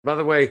By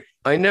the way,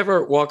 I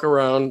never walk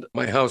around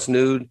my house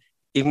nude,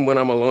 even when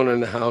I'm alone in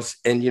the house.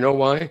 And you know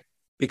why?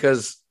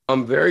 Because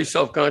I'm very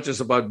self-conscious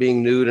about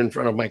being nude in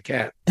front of my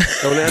cat.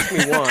 Don't ask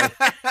me why.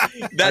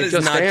 That I is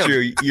just not am.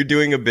 true. You're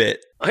doing a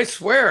bit. I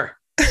swear.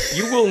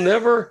 You will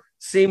never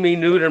see me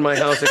nude in my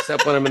house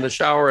except when I'm in the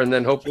shower, and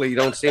then hopefully you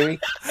don't see me.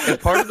 And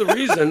part of the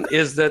reason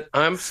is that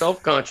I'm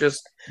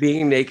self-conscious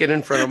being naked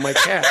in front of my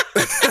cat.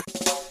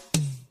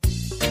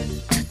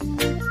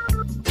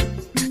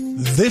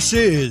 This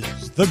is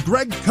the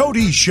Greg Cote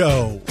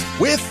Show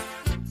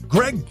with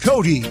Greg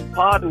Cote.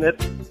 Pardon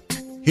it.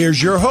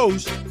 Here's your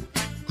host,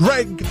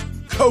 Greg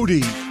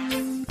Cote.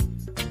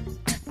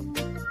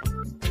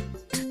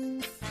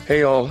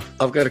 Hey, all.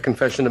 I've got a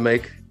confession to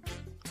make.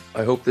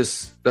 I hope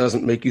this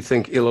doesn't make you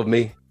think ill of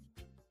me.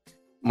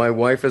 My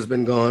wife has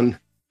been gone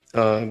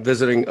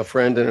visiting a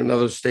friend in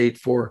another state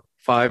for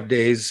 5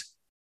 days,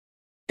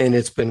 and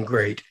it's been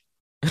great.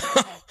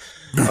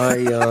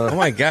 Oh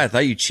my God, I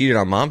thought you cheated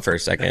on mom for a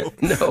second.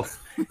 No,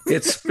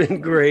 it's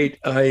been great.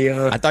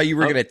 I thought you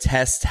were going to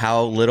test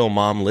how little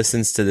mom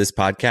listens to this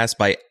podcast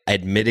by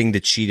admitting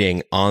to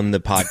cheating on the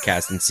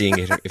podcast and seeing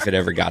if it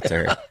ever got to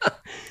her.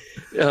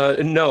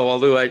 No,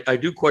 although I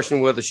do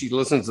question whether she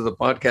listens to the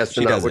podcast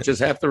or not, which is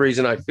half the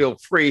reason I feel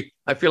free.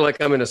 I feel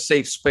like I'm in a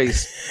safe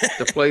space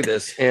to play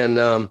this and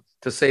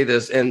to say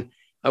this. And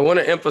I want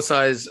to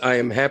emphasize I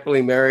am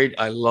happily married.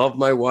 I love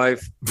my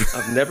wife.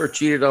 I've never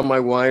cheated on my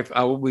wife.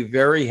 I will be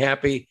very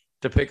happy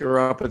to pick her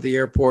up at the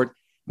airport.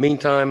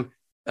 Meantime,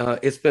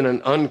 it's been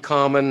an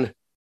uncommon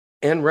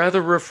and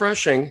rather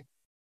refreshing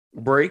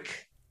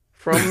break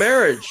from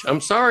marriage.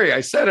 I'm sorry,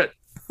 I said it.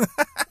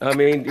 I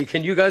mean,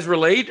 can you guys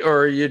relate,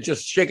 or are you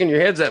just shaking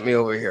your heads at me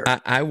over here?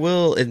 I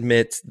will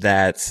admit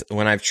that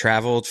when I've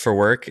traveled for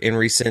work in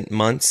recent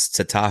months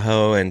to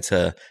Tahoe and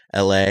to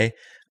LA,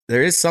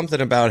 there is something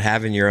about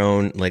having your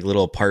own like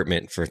little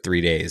apartment for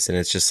 3 days. And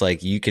it's just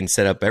like you can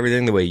set up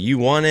everything the way you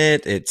want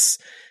it.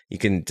 You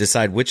can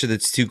decide which of the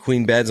two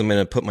queen beds I'm going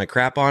to put my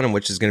crap on and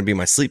which is going to be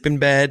my sleeping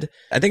bed.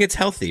 I think it's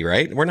healthy,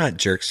 right? We're not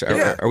jerks.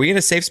 Are we in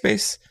a safe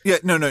space? Yeah,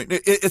 no,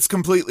 it's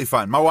completely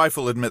fine. My wife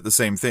will admit the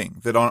same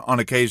thing, that on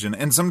occasion,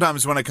 and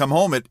sometimes when I come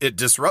home, it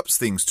disrupts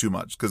things too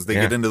much because they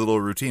get into the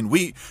little routine.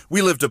 We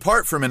lived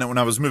apart for a minute when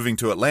I was moving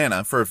to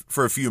Atlanta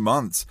for a few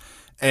months,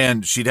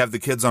 and she'd have the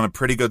kids on a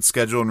pretty good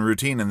schedule and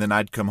routine, and then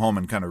I'd come home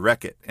and kind of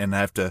wreck it, and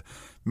I have to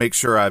make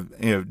sure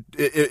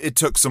it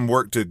took some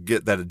work to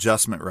get that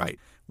adjustment right.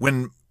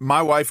 When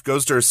my wife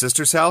goes to her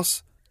sister's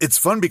house, it's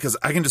fun because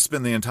I can just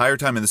spend the entire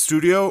time in the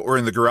studio or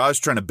in the garage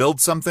trying to build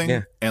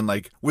something and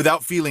like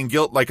without feeling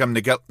guilt like I'm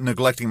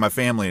neglecting my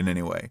family in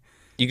any way.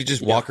 You could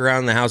just walk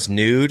around the house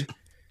nude.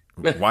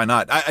 Why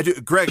not? I do.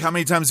 Greg, how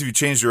many times have you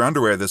changed your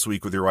underwear this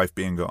week with your wife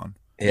being gone?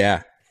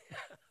 Yeah.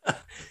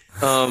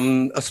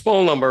 A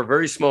small number,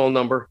 very small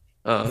number.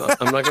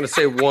 I'm not going to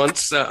say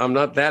once. I'm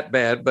not that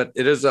bad, but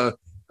it is a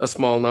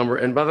small number.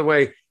 And by the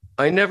way,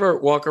 I never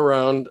walk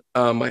around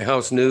my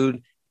house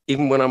nude,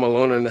 even when I'm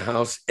alone in the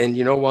house. And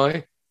you know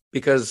why?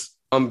 Because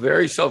I'm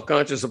very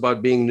self-conscious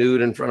about being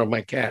nude in front of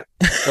my cat.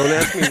 Don't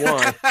ask me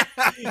why.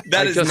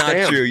 That is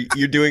not true.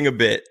 You're doing a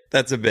bit.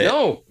 That's a bit.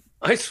 No,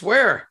 I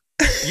swear.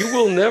 You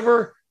will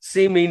never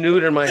see me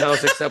nude in my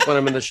house except when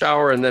I'm in the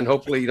shower, and then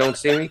hopefully you don't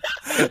see me.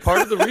 And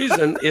part of the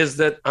reason is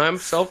that I'm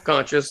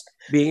self-conscious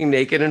being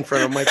naked in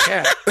front of my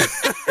cat.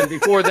 And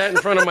before that, in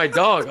front of my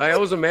dog. I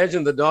always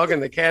imagine the dog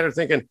and the cat are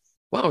thinking,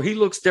 wow, he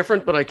looks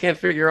different, but I can't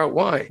figure out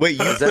why. Wait,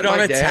 you put on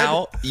a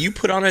towel? You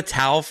put on a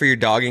towel for your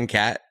dog and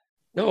cat?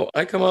 No,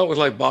 I come out with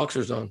like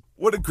boxers on.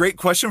 What a great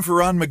question for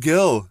Ron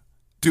McGill.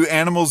 Do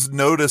animals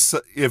notice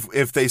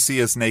if they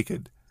see us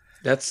naked?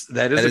 That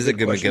is a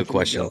good McGill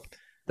question.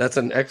 That's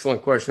an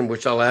excellent question,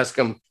 which I'll ask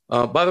him.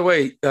 By the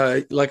way,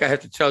 like I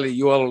have to tell you,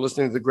 you all are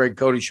listening to the Greg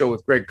Cote Show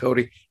with Greg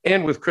Cote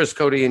and with Chris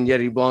Cote and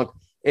Yeti Blanc.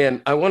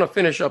 And I want to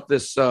finish up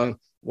this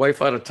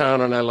wife out of town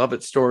and I love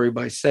it story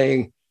by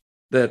saying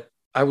that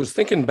I was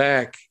thinking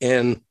back,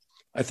 and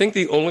I think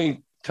the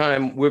only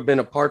time we've been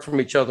apart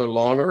from each other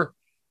longer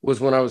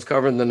was when I was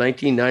covering the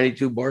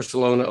 1992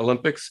 Barcelona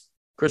Olympics.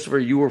 Christopher,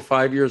 you were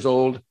 5 years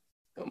old.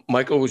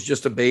 Michael was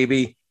just a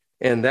baby.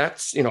 And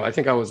that's, I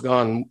think I was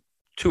gone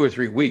 2 or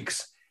 3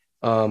 weeks.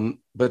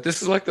 But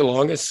this is like the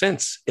longest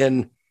since.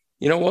 And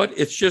you know what?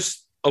 It's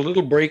just a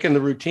little break in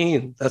the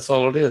routine. That's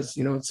all it is.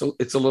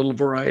 It's a little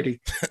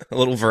variety. A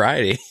little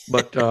variety.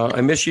 But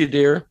I miss you,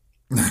 dear.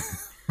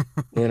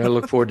 And I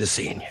look forward to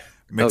seeing you.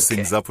 Mix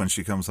things up when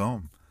she comes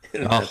home.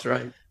 That's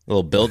right. A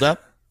little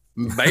build-up?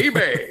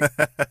 Baby.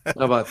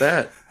 How about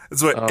that?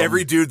 That's what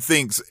every dude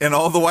thinks. And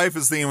all the wife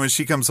is thinking when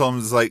she comes home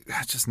is like,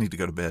 I just need to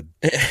go to bed.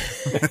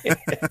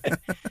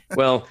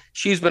 Well,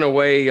 she's been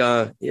away.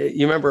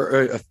 You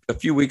remember a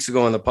few weeks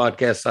ago on the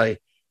podcast, I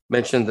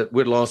mentioned that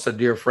we'd lost a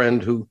dear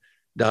friend who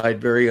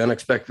died very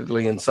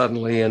unexpectedly and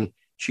suddenly. And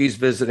she's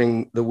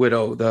visiting the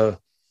widow, the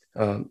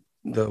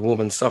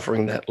woman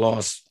suffering that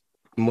loss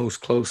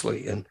most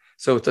closely. And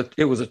so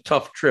it was a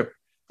tough trip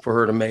for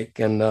her to make.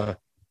 And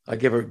I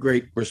give her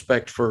great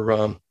respect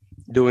for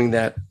doing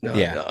that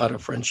out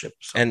of friendship.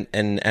 So.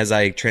 And as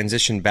I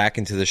transition back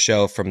into the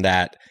show from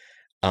that,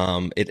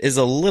 it is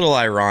a little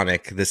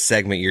ironic, the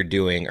segment you're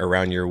doing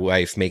around your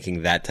wife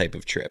making that type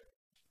of trip.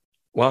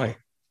 Why?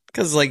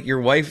 Because like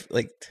your wife,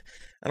 like,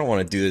 I don't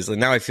want to do this. Like,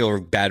 now I feel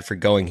bad for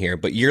going here,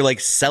 but you're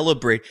like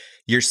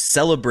you're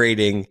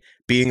celebrating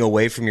being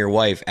away from your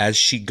wife as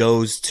she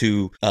goes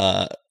to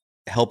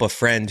help a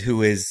friend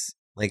who is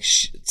like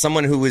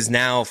someone who is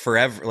now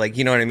forever, like,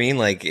 you know what I mean?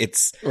 Like,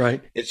 it's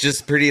right. It's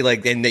just pretty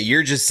like, and that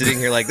you're just sitting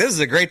here like, this is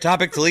a great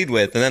topic to lead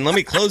with. And then let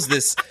me close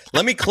this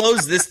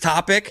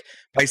topic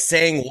by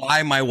saying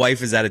why my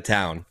wife is out of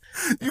town.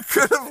 You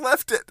could have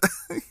left it.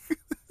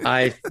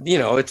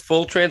 It's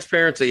full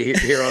transparency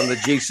here on the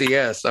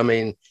GCS. I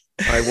mean,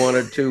 I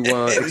wanted to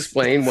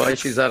explain why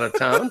she's out of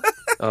town.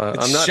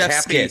 I'm not chef's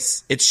happy.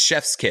 Kiss. It's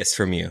chef's kiss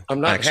from you.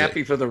 I'm not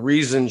happy for the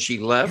reason she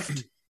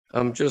left.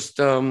 I'm just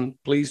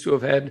pleased to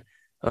have had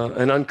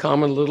an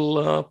uncommon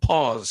little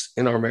pause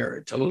in our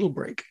marriage, a little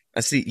break.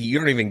 I see. You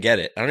don't even get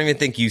it. I don't even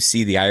think you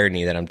see the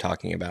irony that I'm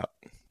talking about.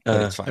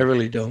 It's fine. I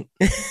really don't.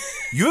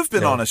 You have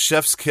been on a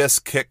chef's kiss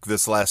kick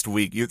this last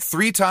week. You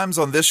 3 times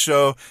on this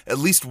show, at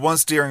least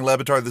once during Le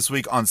Batard this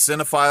week. On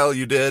Cinephile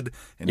you did,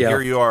 and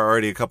here you are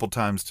already a couple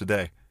times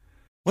today.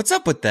 What's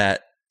up with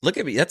that? Look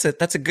at me. That's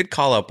a good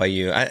call out by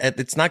you.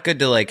 It's not good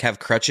to like have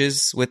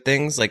crutches with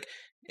things. Like,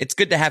 it's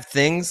good to have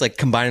things, like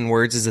combining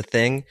words is a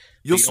thing.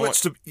 You'll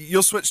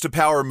switch to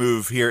power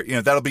move here. You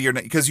know, that'll be your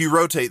because you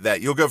rotate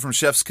that. You'll go from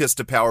chef's kiss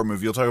to power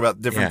move. You'll talk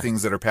about different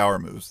things that are power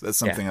moves. That's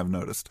something I've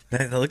noticed.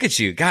 Look at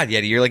you. God,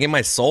 Yeti, you're like in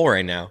my soul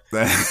right now.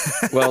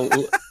 Well,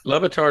 Le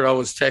Batard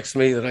always texts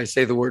me that I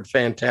say the word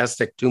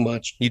fantastic too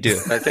much. You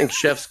do. I think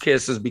chef's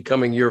kiss is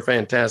becoming your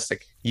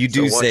fantastic. You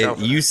do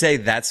say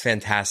that's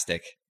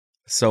fantastic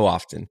so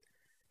often.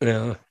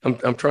 Yeah,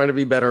 I'm trying to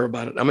be better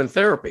about it. I'm in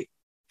therapy.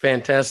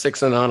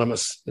 Fantastic's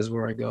Anonymous is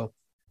where I go.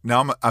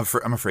 Now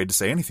I'm afraid to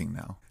say anything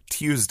now.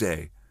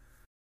 Tuesday.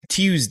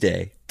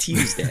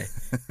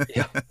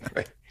 Yeah,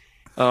 right.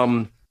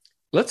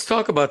 Let's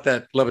talk about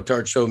that Le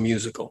Batard Show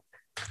musical.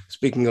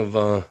 Speaking of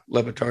Le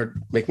Batard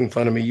making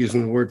fun of me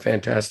using the word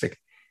fantastic,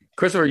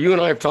 Christopher, you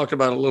and I have talked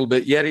about it a little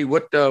bit. Yeti,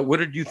 what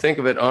did you think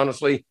of it?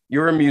 Honestly,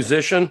 you're a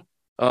musician.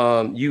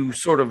 You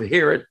sort of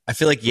hear it. I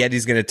feel like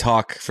Yeti's going to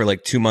talk for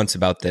like 2 months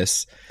about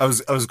this. I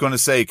was going to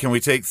say, can we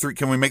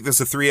make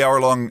this a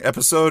 3-hour-long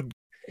episode?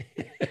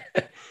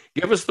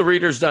 Give us the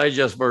Reader's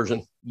Digest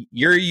version.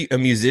 You're a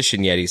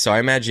musician, Yeti, so I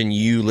imagine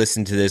you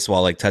listen to this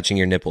while like touching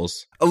your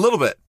nipples. A little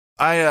bit.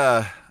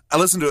 I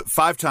listened to it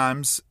 5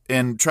 times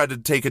and tried to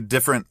take a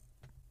different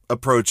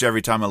approach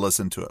every time I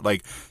listened to it.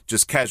 Like,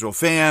 just casual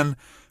fan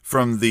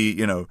from the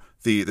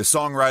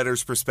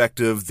songwriter's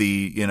perspective,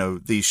 the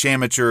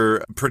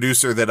shamateur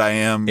producer that I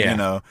am,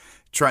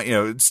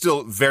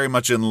 still very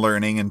much in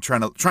learning and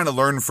trying to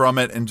learn from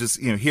it and just,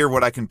 hear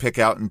what I can pick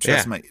out and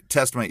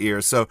test my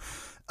ears. So,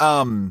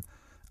 let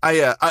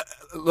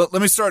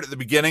me start at the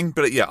beginning,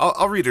 but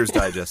I'll Reader's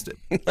Digest it.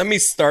 Let me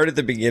start at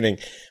the beginning.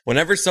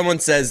 Whenever someone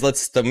says,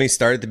 let me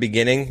start at the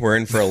beginning, we're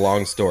in for a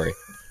long story.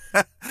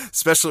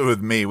 Especially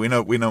with me. We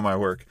know my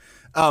work.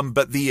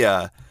 But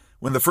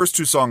when the first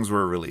 2 songs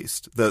were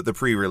released, the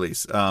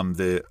pre-release,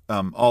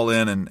 All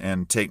In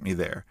and Take Me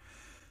There,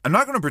 I'm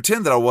not going to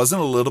pretend that I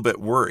wasn't a little bit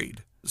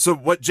worried. So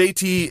what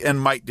JT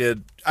and Mike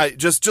did,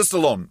 just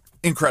alone,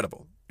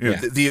 incredible.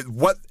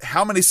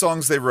 How many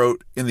songs they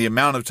wrote in the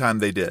amount of time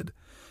they did.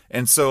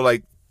 And so,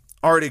 like,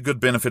 already a good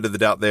benefit of the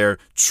doubt there.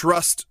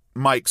 Trust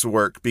Mike's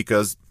work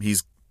because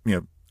he's,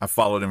 I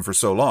followed him for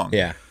so long.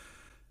 Yeah.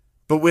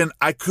 But when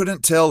I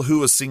couldn't tell who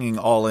was singing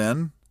All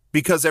In,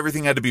 because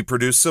everything had to be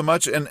produced so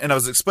much, and I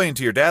was explaining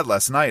to your dad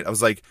last night, I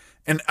was like,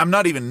 and I'm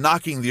not even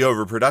knocking the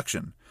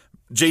overproduction.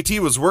 JT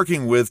was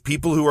working with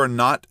people who are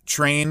not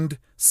trained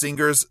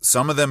singers.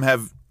 Some of them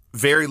have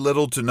very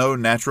little to no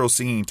natural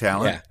singing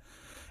talent. Yeah.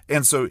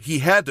 And so he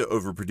had to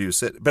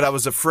overproduce it. But I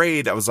was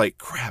afraid, I was like,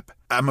 crap,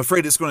 I'm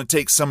afraid it's going to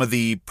take some of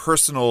the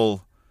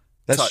personal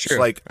touch. True.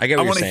 Like, I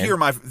want to hear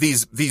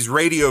these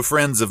radio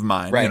friends of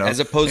mine. Right. As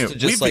opposed to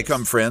just we've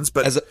become friends,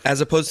 but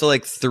as opposed to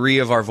like 3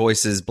 of our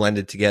voices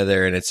blended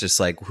together and it's just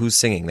like, who's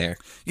singing there?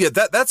 Yeah,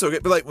 that's okay.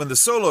 But like when the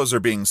solos are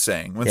being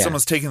sang, when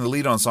someone's taking the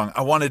lead on a song,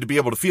 I wanted to be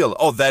able to feel,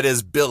 oh, that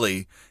is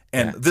Billy.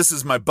 And this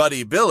is my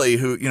buddy Billy,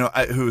 who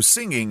who's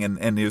singing,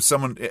 and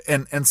someone,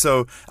 and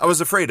so I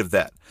was afraid of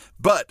that.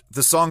 But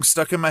the song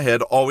stuck in my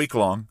head all week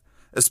long,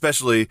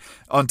 especially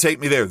on "Take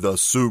Me There," the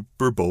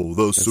Super Bowl,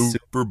 the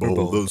Super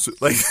Bowl,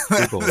 like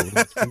Super Bowl.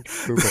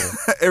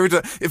 Every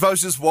time, if I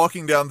was just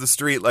walking down the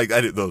street, like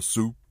I did the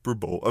Super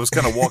Bowl, I was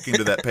kind of walking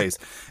to that pace,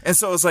 and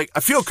so I was like,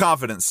 I feel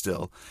confident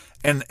still,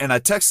 and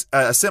I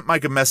sent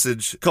Mike a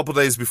message a couple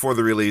days before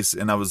the release,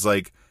 and I was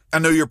like, I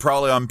know you're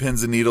probably on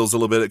pins and needles a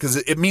little bit because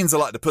it means a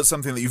lot to put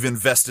something that you've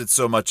invested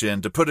so much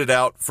in, to put it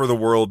out for the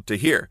world to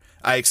hear.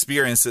 I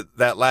experienced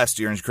that last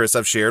year, and Chris,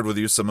 I've shared with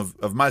you some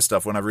of my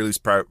stuff when I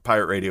released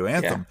Pirate Radio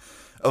Anthem.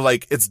 Yeah.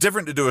 Like, it's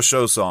different to do a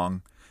show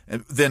song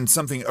than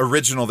something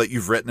original that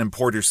you've written and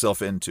poured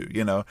yourself into,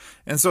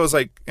 And so I was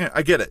like,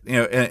 I get it,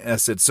 And I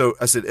said,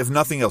 if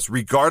nothing else,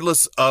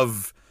 regardless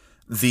of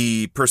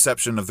the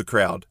perception of the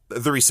crowd,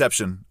 the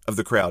reception of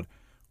the crowd,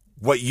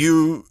 what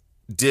you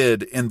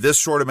did in this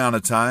short amount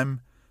of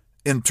time,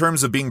 in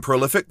terms of being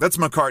prolific, that's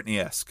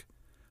McCartney-esque.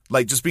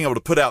 Like, just being able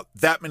to put out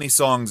that many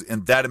songs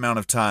in that amount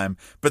of time,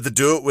 but to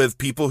do it with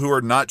people who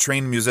are not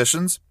trained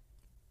musicians,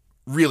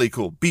 really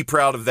cool. Be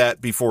proud of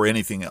that before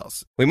anything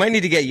else. We might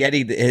need to get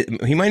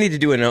Yeti. He might need to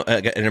do an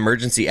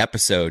emergency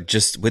episode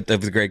just with the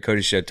Greg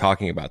Cote Show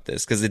talking about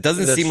this, because it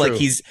doesn't seem like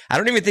he's. I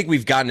don't even think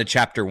we've gotten to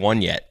chapter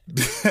 1 yet.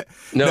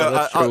 No,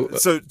 that's true.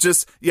 So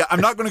just I'm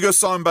not going to go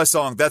song by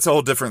song. That's a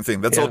whole different thing.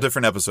 That's a whole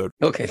different episode.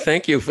 Okay,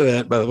 thank you for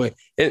that. By the way,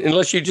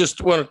 unless you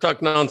just want to talk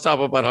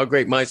nonstop about how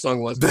great my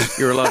song was,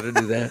 you're allowed to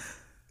do that.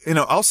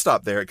 I'll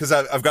stop there because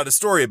I've got a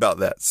story about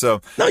that.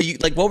 So no,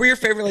 what were your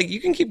favorite? Like, you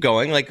can keep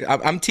going. Like,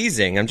 I'm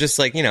teasing. I'm just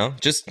like,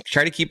 just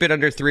try to keep it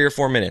under 3 or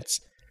 4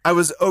 minutes. I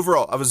was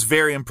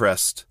very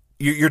impressed.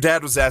 Your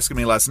dad was asking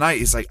me last night.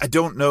 He's like, I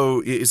don't know.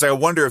 He's like, I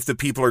wonder if the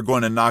people are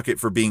going to knock it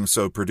for being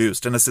so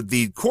produced. And I said,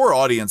 the core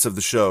audience of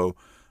the show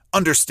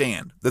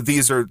understand that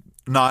these are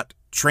not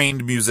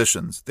trained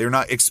musicians. They're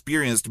not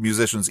experienced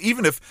musicians.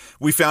 Even if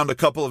we found a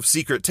couple of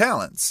secret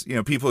talents,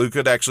 people who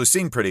could actually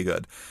sing pretty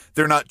good,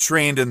 they're not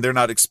trained and they're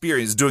not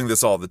experienced doing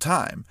this all the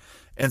time.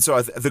 And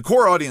so the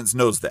core audience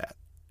knows that.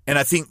 And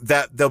I think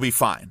that they'll be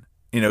fine,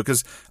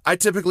 because I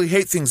typically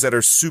hate things that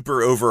are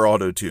super over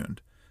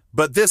auto-tuned.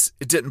 But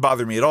it didn't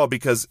bother me at all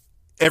because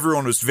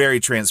everyone was very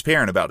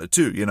transparent about it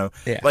too,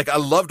 Yeah. Like, I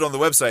loved on the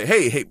website,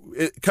 hey,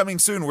 coming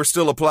soon, we're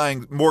still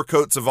applying more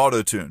coats of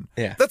auto-tune.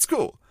 Yeah. That's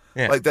cool.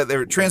 Yeah. Like that, they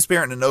were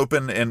transparent and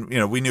open, and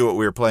we knew what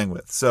we were playing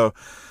with. So,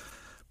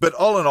 but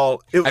all in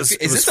all, it was.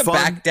 Is this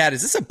fun. Dad?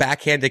 Is this a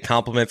backhanded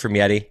compliment from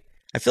Yeti?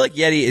 I feel like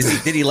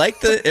Yeti did he like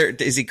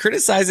is he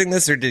criticizing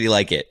this, or did he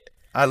like it?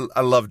 I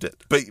loved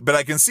it, but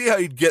I can see how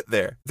you'd get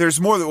there.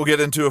 There's more that we'll get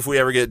into if we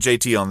ever get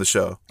JT on the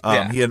show.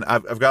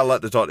 I've got a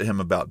lot to talk to him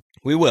about.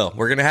 We will.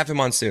 We're gonna have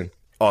him on soon.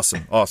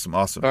 Awesome. All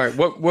right,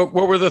 what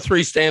were the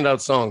 3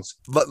 standout songs?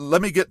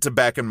 Let me get to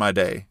Back in My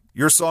Day.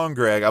 Your song,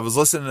 Greg. I was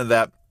listening to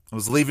that. I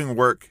was leaving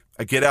work.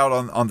 I get out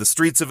on the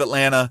streets of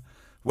Atlanta,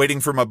 waiting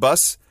for my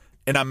bus,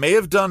 and I may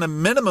have done a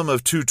minimum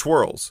of 2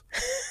 twirls.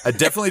 I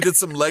definitely did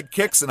some leg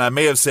kicks, and I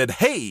may have said,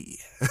 hey.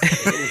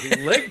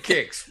 Leg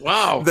kicks.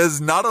 Wow.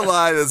 That's not a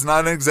lie. That's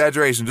not an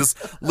exaggeration. Just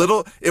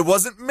little. It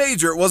wasn't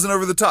major. It wasn't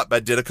over the top. I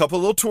did a couple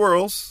little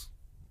twirls,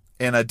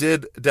 and I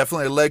did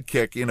definitely a leg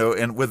kick,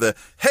 and with a,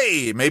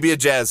 hey, maybe a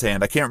jazz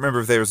hand. I can't remember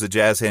if there was a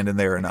jazz hand in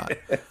there or not.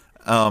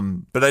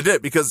 But I did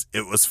it because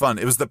it was fun.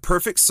 It was the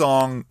perfect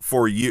song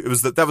for you.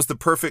 That was the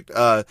perfect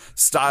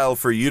style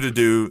for you to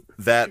do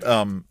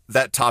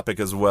that topic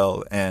as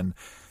well. And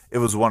it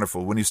was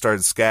wonderful when you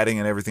started scatting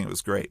and everything. It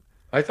was great.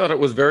 I thought it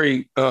was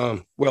very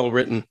well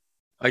written.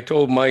 I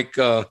told Mike,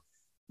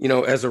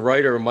 as a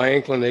writer, my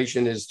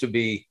inclination is to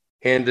be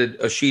handed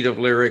a sheet of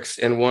lyrics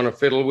and want to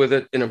fiddle with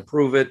it and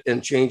improve it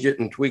and change it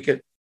and tweak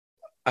it.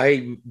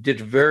 I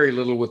did very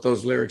little with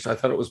those lyrics. I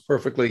thought it was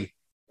perfectly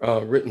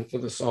written for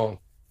the song.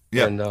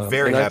 Yeah,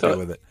 very happy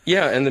with it.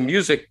 Yeah, and the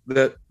music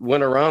that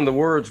went around the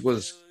words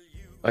was,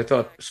 I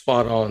thought,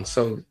 spot on.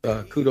 So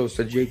kudos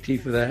to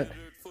JT for that.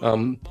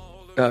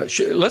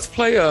 Let's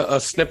play a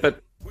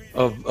snippet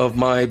of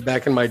my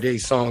Back in My Day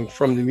song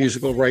from the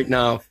musical right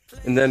now,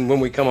 and then when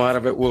we come out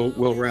of it,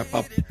 we'll wrap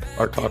up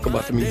our talk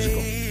about the musical.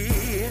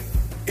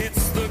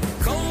 It's the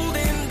cold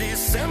in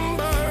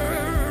December,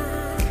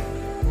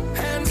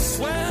 and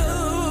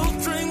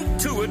sweltering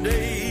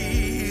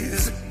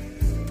two-a-days.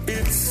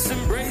 It's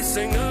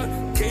embracing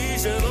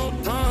occasional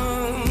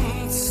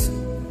puns,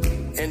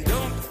 and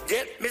don't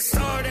get me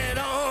started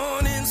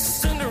on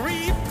instant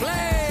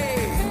replay.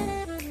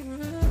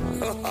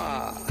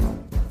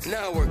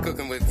 Now we're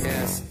cooking with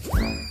gas.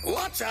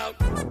 Watch out.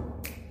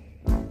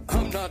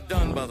 I'm not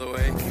done, by the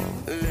way.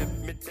 Let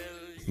me tell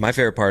you. My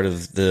favorite part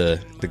of the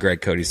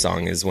Greg Cote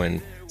song is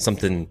when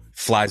something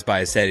flies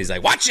by his head. He's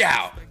like, watch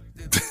out.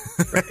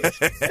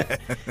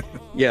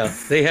 Yeah,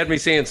 they had me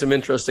saying some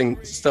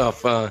interesting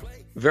stuff.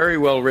 Very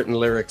well written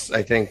lyrics,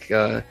 I think.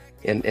 And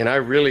I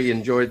really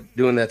enjoyed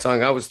doing that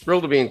song. I was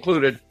thrilled to be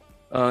included,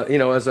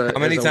 as a... How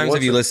many times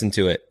have you listened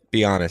to it?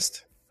 Be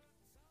honest.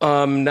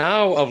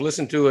 Now I've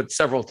listened to it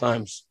several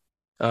times.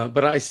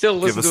 But I still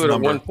listen to it at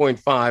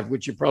 1.5,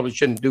 which you probably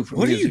shouldn't do for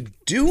music. music. What are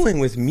you doing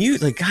with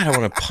music? Like, God, I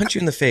want to punch you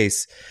in the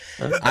face.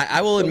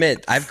 I will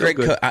admit, I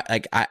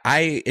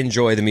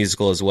enjoy the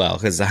musical as well,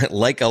 because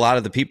like a lot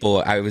of the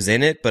people, I was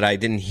in it, but I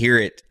didn't hear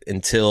it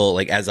until,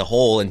 like, as a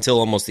whole, until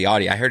almost the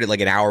audio. I heard it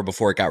like an hour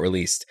before it got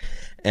released.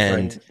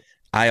 And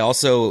I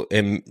also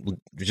am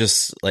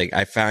just, like,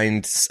 I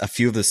find a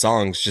few of the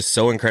songs just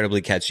so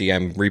incredibly catchy.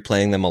 I'm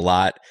replaying them a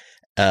lot.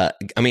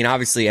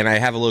 Obviously, and I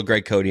have a little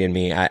Greg Cote in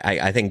me.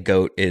 I think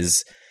Goat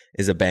is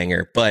a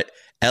banger, but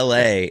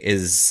LA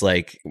is,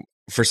 like,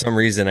 for some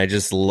reason, I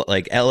just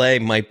like LA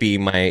might be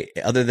my,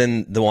 other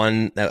than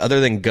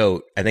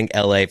Goat, I think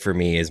LA for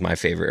me is my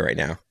favorite right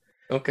now.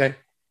 Okay.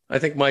 I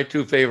think my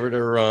 2 favorite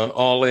are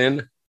All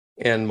In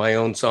and My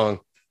Own Song,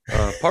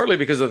 partly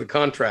because of the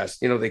contrast.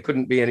 They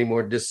couldn't be any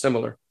more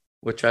dissimilar,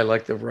 which I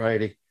like the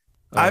variety.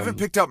 I haven't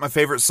picked out my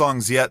favorite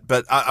songs yet,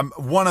 but I'm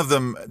one of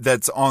them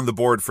that's on the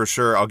board for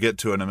sure. I'll get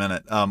to in a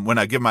minute. When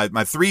I give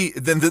my three,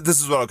 then this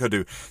is what I'll go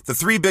do. The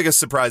three biggest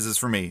surprises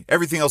for me.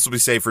 Everything else will be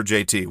saved for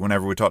JT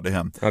whenever we talk to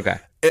him. Okay.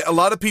 A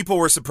lot of people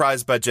were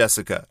surprised by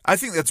Jessica. I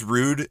think that's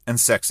rude and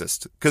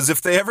sexist, because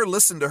if they ever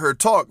listened to her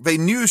talk, they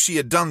knew she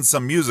had done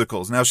some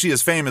musicals. Now, she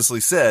has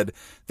famously said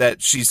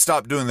that she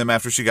stopped doing them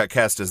after she got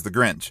cast as the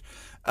Grinch.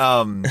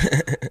 And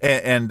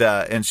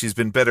she's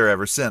been bitter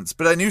ever since.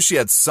 But I knew she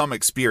had some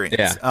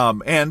experience. Yeah.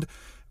 And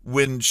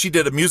when she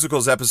did a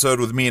musicals episode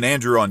with me and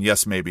Andrew on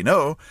Yes Maybe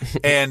No,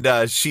 and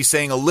she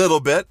sang a little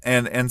bit,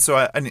 and so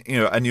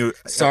I knew.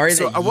 Sorry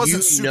so that I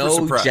wasn't you super know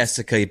surprised.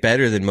 Jessica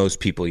better than most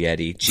people,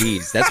 Yeti.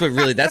 Jeez,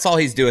 that's all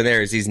he's doing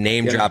there is he's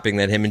name dropping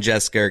that him and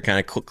Jessica are kind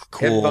of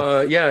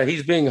cool.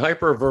 He's being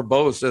hyper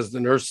verbose, as the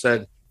nurse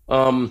said.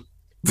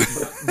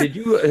 Have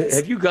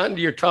you gotten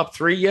to your top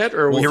three yet?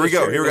 Or here we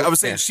go. I was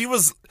saying she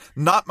was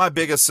not my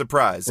biggest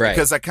surprise, right,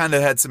 because I kind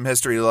of had some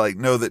history to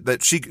know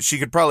that she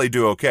could probably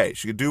do okay.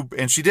 She could do,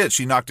 and she did.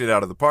 She knocked it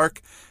out of the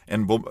park,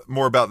 and we'll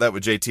more about that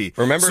with JT.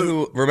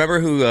 Remember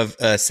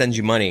who sends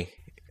you money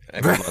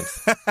every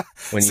month.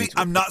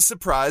 I'm not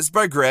surprised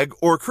by Greg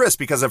or Chris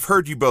because I've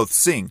heard you both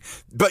sing.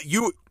 But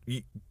you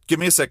give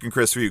me a second,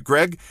 Chris, for you.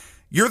 Greg,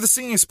 you're the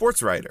singing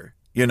sports writer,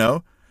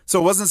 So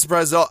I wasn't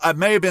surprised at all. I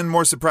may have been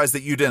more surprised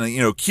that you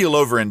didn't, keel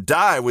over and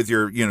die with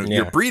your,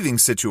 your breathing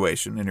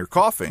situation and your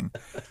coughing.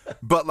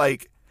 But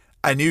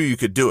I knew you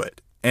could do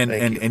it.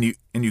 And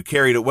you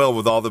carried it well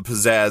with all the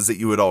pizzazz that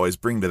you would always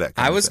bring to that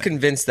kind I of was thing.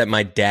 convinced that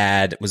my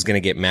dad was going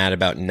to get mad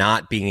about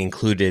not being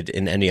included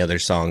in any other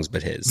songs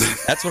but his.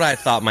 That's what I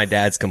thought my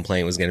dad's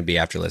complaint was going to be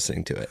after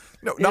listening to it.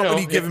 No, not when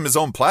you give him his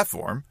own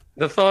platform.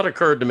 The thought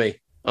occurred to me.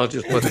 I'll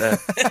just put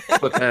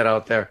that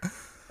out there.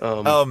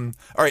 All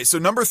right, so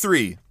number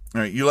 3. All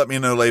right, you let me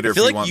know later. I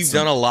feel if you like want you've some.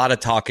 done a lot of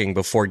talking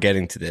before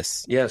getting to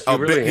this. Yes, you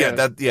really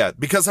have.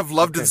 Because I've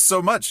loved it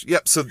so much.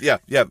 Yep. So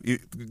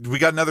we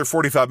got another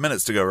 45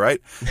 minutes to go,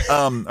 right?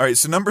 All right.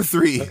 So number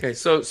 3. Okay.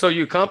 So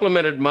you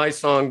complimented my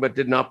song, but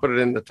did not put it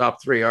in the top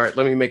 3. All right.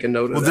 Let me make a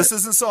note of that. Well, this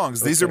isn't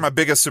songs. These are my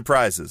biggest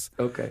surprises.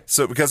 Okay.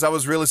 So because I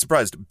was really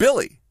surprised,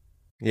 Billy.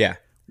 Yeah.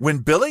 When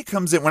Billy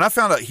comes in, when I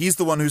found out he's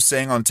the one who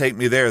sang on Take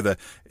Me There, the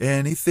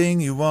anything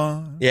you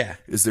want. Yeah.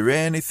 Is there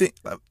anything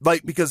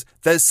because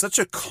that is such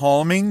a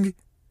calming.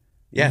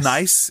 Yes.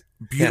 Nice,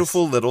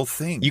 beautiful little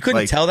thing. You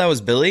couldn't tell that was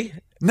Billy?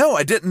 No,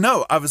 I didn't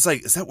know. I was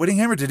like, is that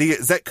Whittinghammer?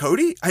 Is that Cote?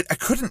 I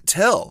couldn't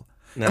tell.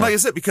 No. And like I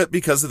said,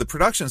 because of the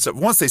production stuff,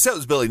 once they said it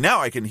was Billy, now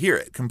I can hear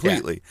it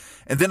completely.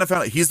 Yeah. And then I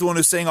found out he's the one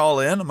who sang all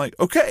in. I'm like,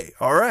 okay,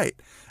 all right.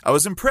 I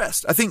was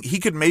impressed. I think he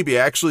could maybe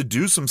actually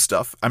do some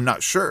stuff. I'm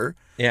not sure.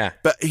 Yeah.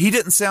 But he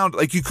didn't sound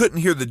like you couldn't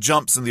hear the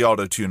jumps in the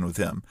auto-tune with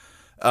him.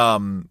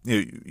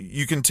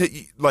 You can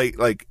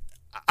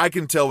I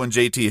can tell when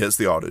JT hits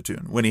the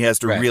auto-tune, when he has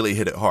to really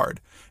hit it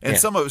hard. And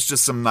some of it's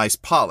just some nice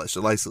polish,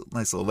 a nice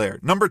little layer.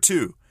 Number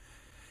 2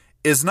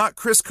 is not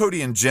Chris Cote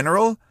in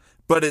general,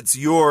 but it's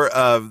your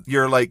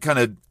kind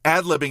of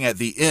ad-libbing at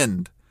the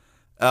end.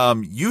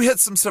 You hit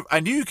some stuff.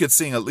 I knew you could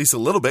sing at least a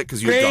little bit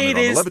because you had done it on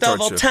the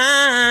Levitard show.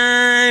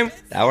 Time.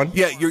 That one?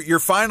 Yeah, your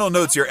final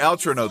notes, your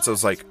outro notes, I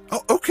was like,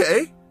 oh,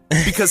 okay.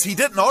 Because he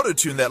didn't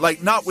auto-tune that,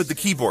 not with the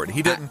keyboard.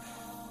 He didn't.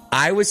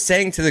 I was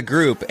saying to the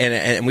group,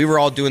 and we were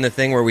all doing the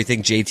thing where we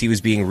think JT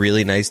was being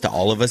really nice to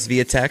all of us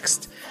via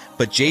text,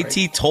 but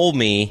JT told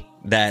me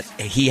that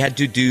he had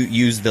to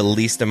use the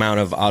least amount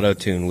of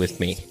auto-tune with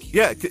me.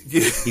 Yeah.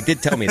 He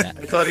did tell me that.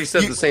 I thought he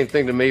said the same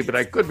thing to me, but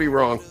I could be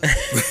wrong.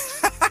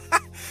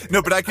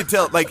 No, but I could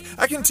tell.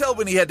 I can tell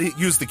when he had to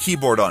use the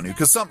keyboard on you,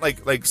 because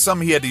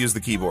some he had to use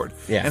the keyboard.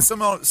 Yeah. And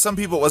some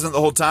people it wasn't the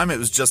whole time. It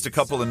was just a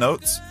couple of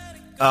notes.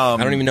 I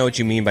don't even know what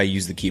you mean by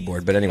use the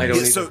keyboard, but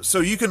anyway. So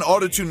you can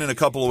auto-tune in a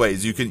couple of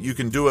ways. You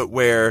can do it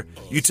where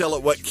you tell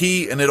it what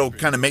key and it'll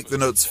kind of make the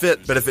notes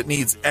fit, but if it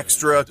needs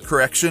extra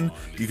correction,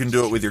 you can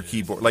do it with your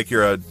keyboard, like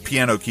your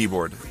piano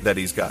keyboard that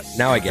he's got.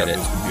 Now I get it.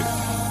 The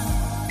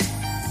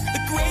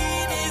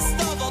greatest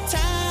of all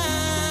time.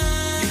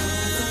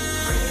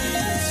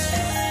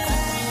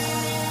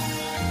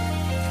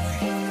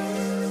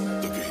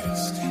 The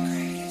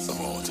greatest of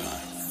all time.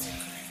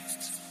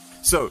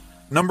 So,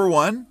 number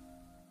 1,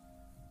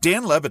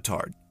 Dan Le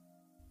Batard.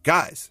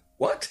 Guys.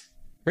 What?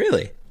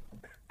 Really?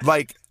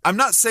 I'm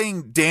not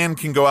saying Dan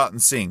can go out and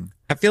sing.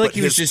 I feel like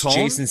he was just tone,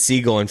 Jason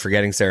Segel and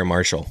forgetting Sarah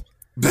Marshall.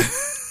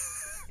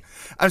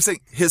 I'm saying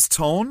his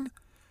tone,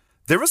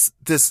 there was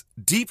this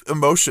deep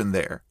emotion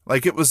there.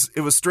 It was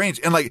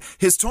strange. And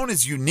his tone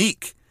is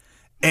unique.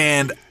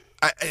 And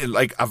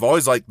I've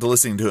always liked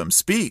listening to him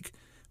speak,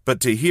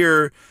 but to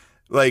hear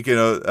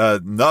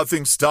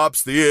nothing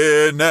stops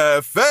the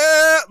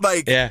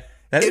NFL. Yeah.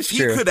 That is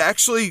true. If he could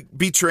actually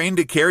be trained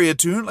to carry a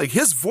tune,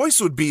 his voice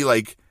would be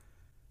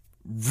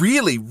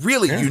really,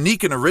 really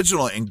unique and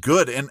original and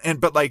good.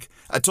 But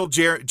I told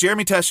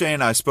Jeremy Taché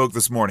and I spoke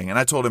this morning, and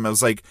I told him, I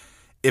was like,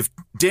 if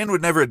Dan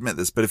would never admit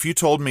this, but if you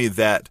told me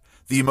that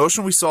the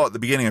emotion we saw at the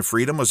beginning of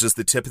Freedom was just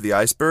the tip of the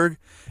iceberg,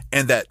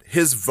 and that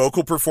his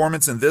vocal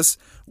performance in this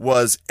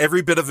was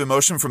every bit of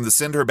emotion from the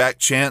Send Her Back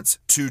chants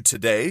to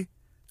today,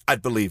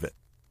 I'd believe it.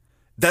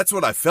 That's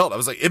what I felt. I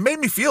was like, it made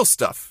me feel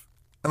stuff.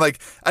 And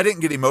like, I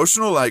didn't get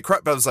emotional. I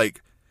cried, but I was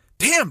like,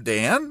 damn,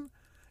 Dan.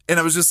 And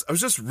I was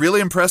just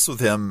really impressed with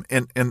him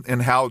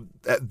and how,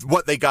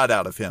 what they got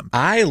out of him.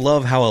 I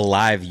love how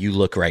alive you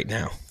look right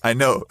now. I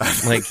know.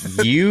 Like,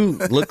 you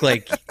look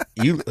like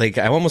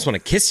I almost want to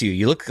kiss you.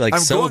 You look like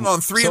I'm going on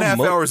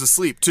 3.5 hours of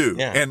sleep too.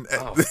 Yeah. And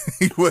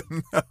you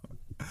wouldn't know.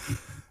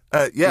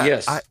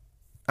 Yes.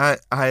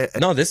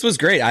 No, this was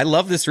great. I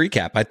love this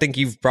recap. I think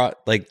you've brought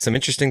like some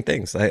interesting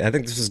things. I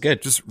think this was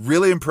good. Just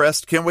really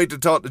impressed. Can't wait to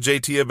talk to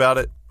JT about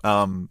it.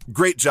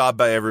 Great job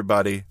by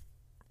everybody.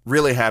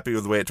 Really happy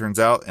with the way it turns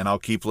out, and I'll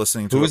keep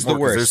listening to it more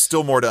because there's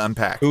still more to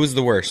unpack. Who was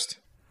the worst?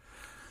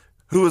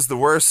 Who was the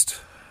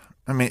worst?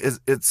 I mean,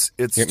 it's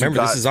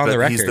remember, this is on the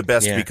record. He's the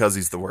best because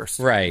he's the worst.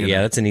 Right,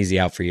 yeah, that's an easy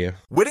out for you.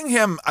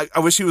 Whittingham, I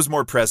wish he was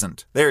more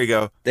present. There you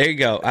go. There you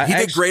go. He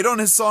did great on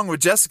his song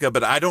with Jessica,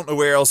 but I don't know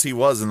where else he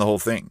was in the whole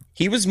thing.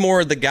 He was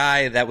more the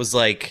guy that was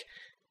like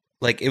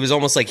it was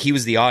almost like he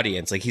was the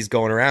audience. Like, he's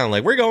going around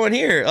like, we're going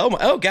here.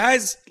 Oh,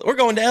 guys, we're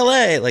going to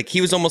LA. Like,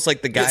 he was almost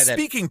like the guy that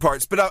speaking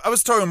parts, but I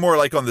was talking more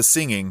like on the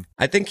singing.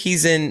 I think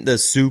he's in the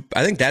soup.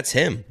 I think that's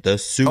him. The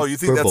Super Bowl. Oh, you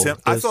think that's him?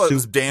 I thought it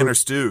was Dan or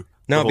Stu.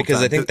 No,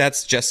 because I think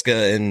that's Jessica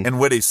and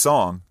Whitty's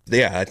song.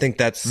 Yeah, I think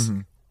that's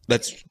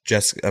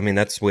Jessica. I mean,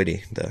 that's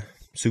Whitty. The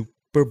Super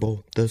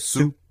Bowl. The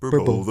Super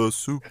Bowl. The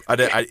Super.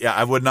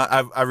 I would not.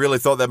 I really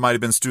thought that might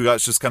have been Stu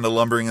Gotch just kind of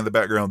lumbering in the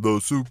background. The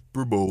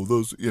Super Bowl.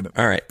 Those, you know.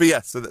 All right. But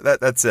yeah, so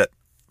that's it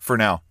for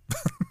now.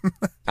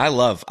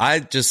 I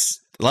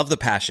just love the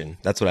passion.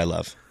 That's what I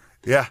love.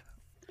 Yeah.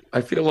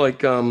 I feel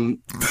like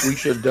we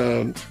should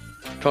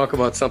talk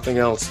about something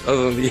else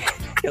other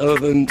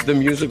than the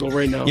musical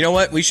right now. You know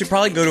what? We should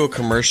probably go to a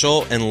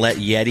commercial and let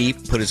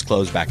Yeti put his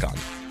clothes back on.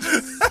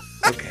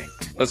 Okay,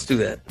 let's do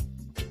that.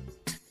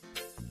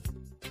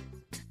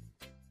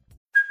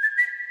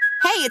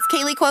 Hey, it's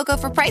Kaylee Cuoco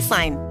for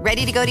Priceline.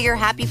 Ready to go to your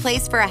happy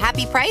place for a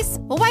happy price?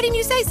 Well, why didn't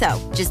you say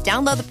so? Just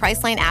download the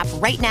Priceline app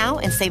right now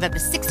and save up to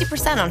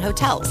 60% on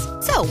hotels.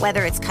 So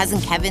whether it's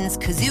Cousin Kevin's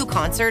Kazoo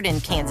Concert in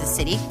Kansas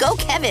City, go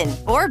Kevin,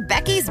 or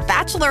Becky's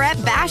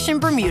Bachelorette Bash in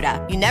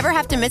Bermuda, you never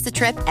have to miss a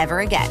trip ever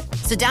again.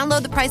 So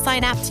download the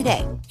Priceline app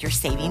today. Your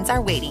savings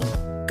are waiting.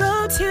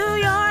 Go to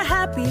your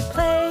happy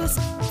place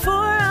for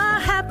a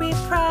happy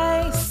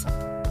price.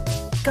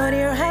 Go to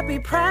your happy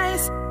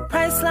price,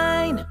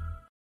 Priceline.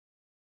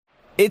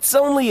 It's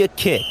only a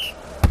kick,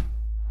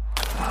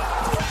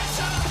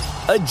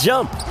 a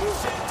jump,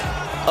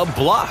 a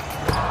block.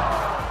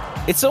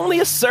 It's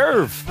only a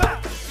serve.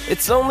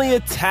 It's only a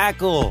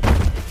tackle,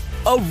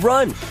 a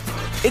run.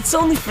 It's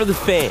only for the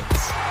fans.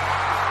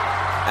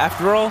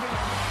 After all,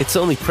 it's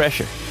only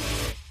pressure.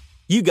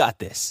 You got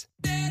this.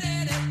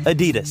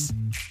 Adidas.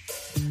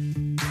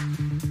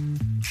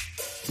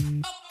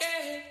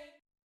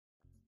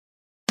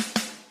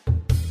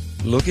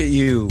 Look at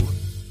you.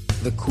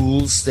 The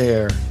cool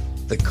stare.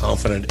 The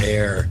confident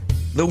air,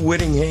 the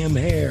Whittingham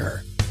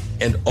hair,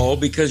 and all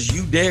because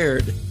you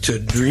dared to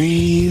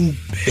dream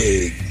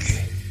big.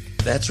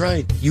 That's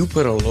right, you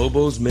put a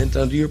Lobo's mint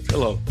under your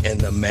pillow, and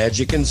the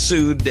magic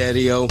ensued,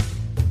 Daddy-O.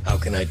 How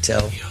can I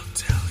tell? He'll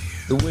tell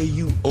you. The way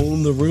you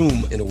own the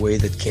room in a way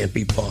that can't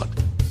be bought.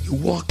 You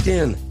walked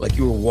in like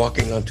you were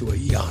walking onto a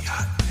yacht.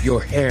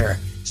 Your hair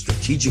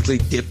strategically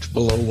dipped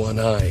below one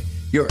eye.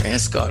 Your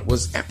ascot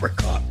was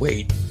apricot.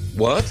 Wait,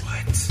 what?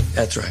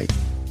 That's right.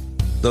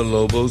 The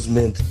Lobo's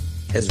Mint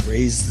has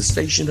raised the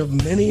station of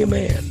many a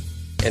man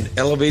and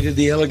elevated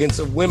the elegance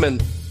of women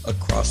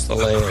across the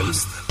land.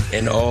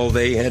 And all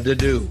they had to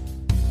do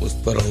was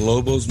put a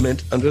Lobo's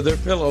Mint under their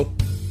pillow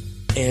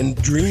and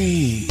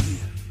dream.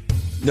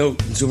 Note,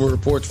 Consumer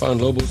Reports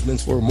found Lobo's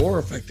Mints were more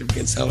effective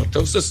against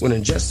halitosis when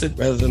ingested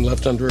rather than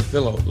left under a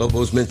pillow.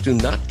 Lobo's Mints do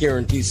not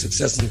guarantee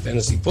success in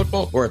fantasy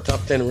football or a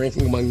top 10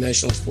 ranking among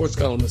national sports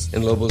columnists.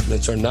 And Lobo's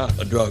Mints are not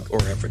a drug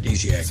or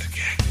aphrodisiac.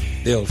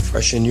 They'll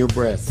freshen your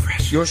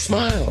breath, your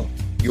smile,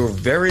 your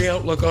very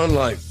outlook on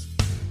life.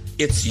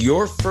 It's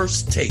your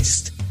first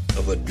taste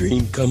of a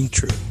dream come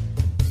true.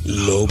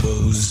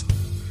 Lobo's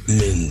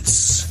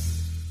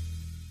Mints.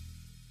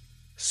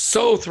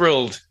 So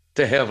thrilled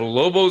to have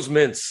Lobo's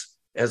Mints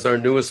as our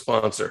newest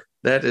sponsor.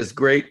 That is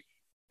great.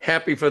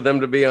 Happy for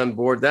them to be on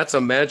board. That's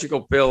a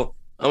magical pill.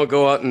 I'm going to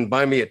go out and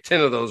buy me a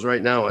tin of those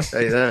right now. I'll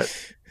tell you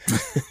that.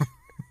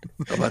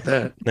 How about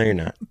that? No, you're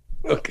not.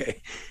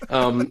 Okay.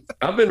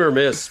 I've been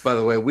remiss, by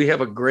the way. We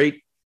have a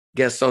great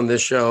guest on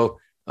this show,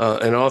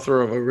 an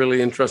author of a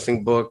really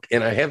interesting book,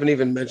 and I haven't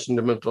even mentioned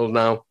him until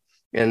now.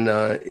 And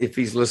if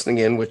he's listening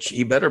in, which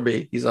he better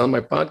be, he's on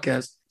my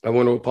podcast, I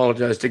want to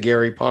apologize to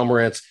Gary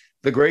Pomerantz,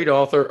 the great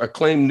author,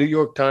 acclaimed New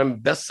York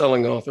Times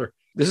bestselling author.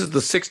 This is the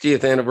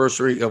 60th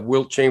anniversary of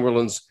Wilt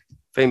Chamberlain's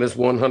famous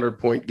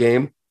 100-point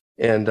game.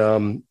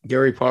 And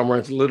Gary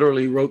Pomerantz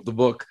literally wrote the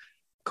book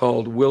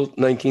called Wilt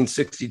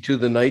 1962,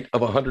 The Night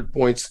of 100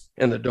 Points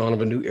and the Dawn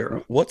of a New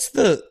Era. What's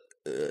the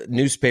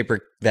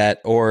newspaper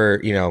that, or,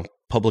 you know,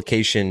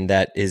 publication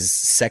that is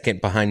second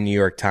behind New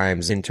York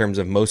Times in terms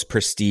of most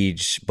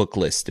prestige book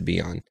list to be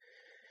on?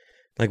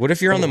 Like, what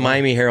if you're on the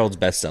Miami Herald's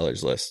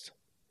bestsellers list?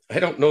 I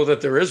don't know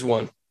that there is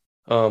one.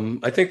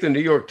 I think the New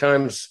York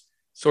Times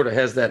sort of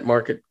has that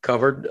market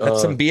covered.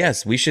 That's some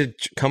BS. We should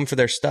come for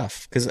their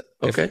stuff.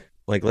 Okay.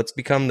 Let's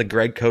become the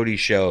Greg Cote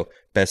Show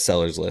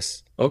bestsellers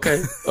list.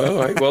 Okay. All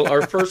right. Well,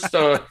 our first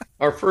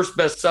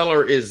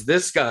bestseller is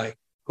this guy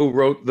who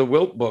wrote the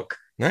Wilt book.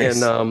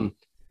 Nice. And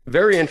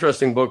very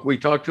interesting book. We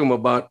talked to him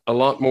about a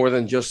lot more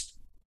than just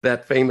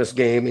that famous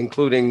game,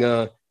 including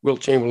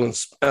Wilt Chamberlain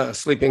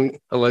sleeping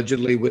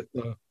allegedly with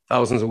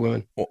thousands of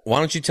women. Why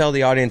don't you tell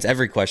the audience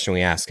every question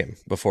we ask him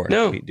before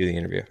we do the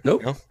interview?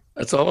 Nope. No?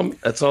 That's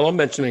all I'm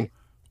mentioning.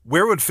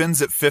 Where would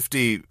Fins at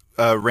 50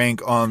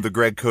 rank on the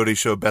Greg Cote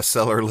Show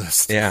bestseller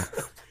list? Yeah.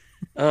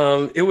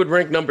 It would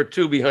rank number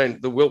 2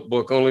 behind the Wilt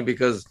book, only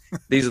because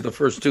these are the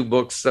first 2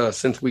 books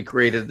since we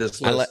created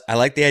this list. I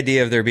like the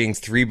idea of there being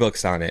 3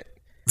 books on it.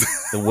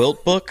 The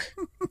Wilt book,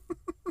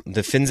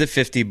 the Fins at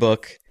 50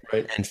 book,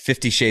 right, and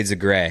 50 Shades of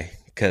Grey,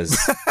 because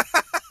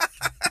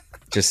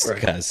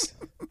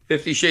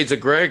 50 Shades of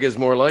Greg is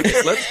more like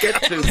it. Let's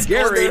get to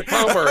Gary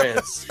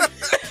Pomerantz.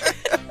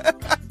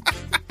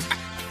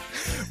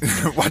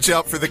 Watch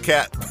out for the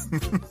cat.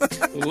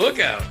 Look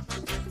out.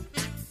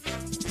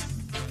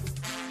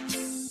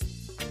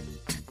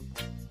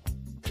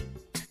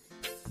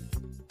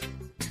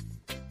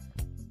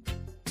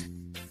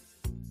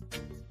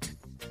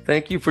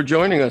 Thank you for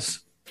joining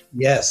us.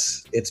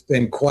 Yes, it's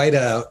been quite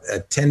a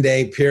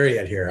 10-day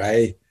period here.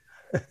 I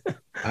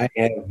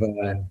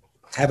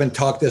haven't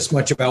talked this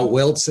much about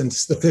Wilt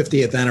since the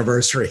 50th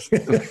anniversary.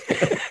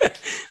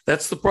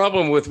 That's the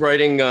problem with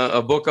writing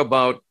a book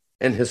about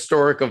an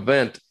historic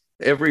event.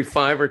 Every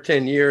 5 or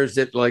 10 years,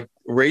 it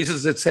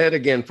raises its head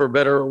again, for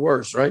better or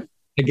worse, right?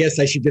 I guess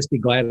I should just be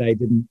glad I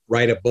didn't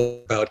write a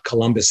book about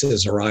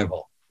Columbus's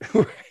arrival.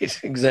 Right,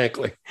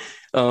 exactly.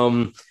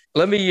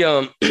 Let me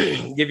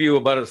give you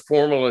about as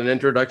formal an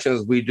introduction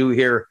as we do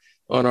here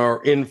on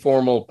our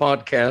informal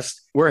podcast.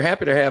 We're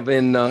happy to have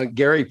in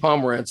Gary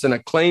Pomerantz, an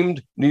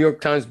acclaimed New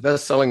York Times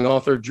bestselling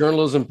author,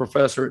 journalism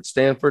professor at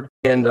Stanford,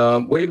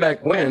 and way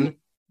back when,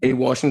 a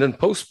Washington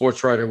Post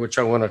sports writer, which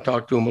I want to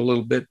talk to him a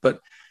little bit. But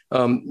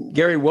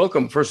Gary,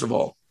 welcome, first of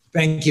all.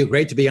 Thank you.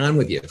 Great to be on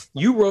with you.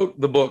 You wrote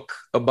the book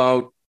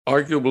about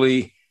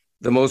arguably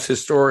the most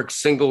historic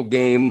single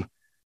game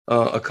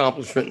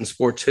accomplishment in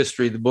sports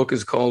history. The book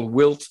is called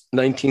Wilt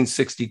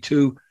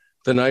 1962,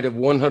 The Night of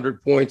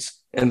 100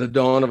 Points and the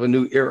Dawn of a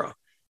New Era.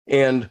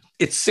 And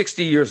it's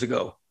 60 years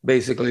ago,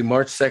 basically.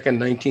 March 2nd,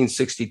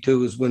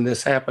 1962 is when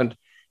this happened.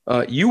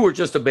 You were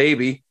just a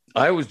baby.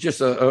 I was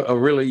just a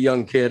really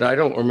young kid. I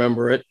don't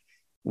remember it.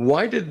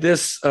 Why did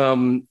this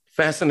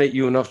fascinate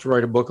you enough to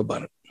write a book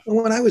about it?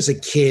 When I was a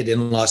kid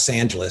in Los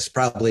Angeles,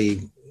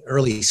 probably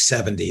early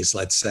 70s,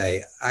 let's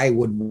say, I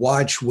would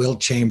watch Wilt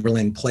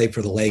Chamberlain play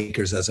for the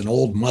Lakers as an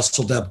old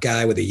muscled up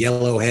guy with a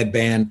yellow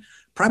headband,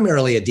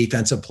 primarily a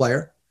defensive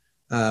player,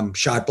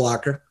 shot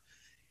blocker.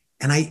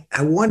 And I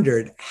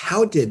wondered,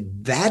 how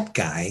did that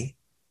guy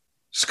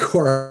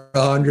score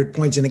 100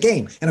 points in a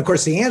game? And of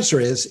course, the answer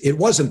is it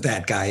wasn't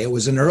that guy. It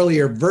was an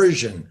earlier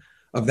version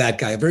of that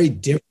guy, a very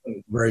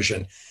different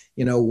version.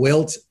 You know,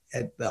 Wilt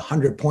at the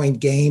 100-point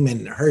game,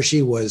 and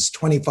Hershey was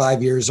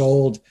 25 years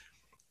old,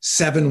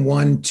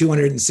 7'1",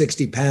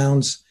 260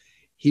 pounds.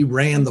 He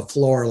ran the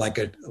floor like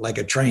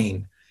a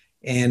train.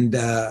 And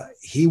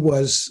he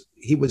was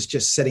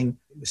just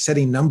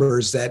setting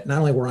numbers that not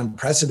only were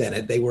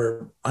unprecedented, they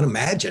were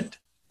unimagined.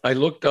 I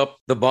looked up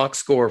the box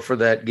score for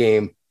that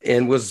game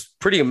and was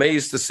pretty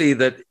amazed to see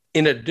that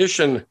in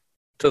addition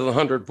to the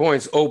 100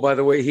 points, oh, by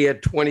the way, he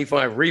had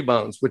 25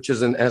 rebounds, which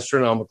is an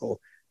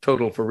astronomical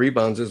total for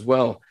rebounds as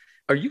well.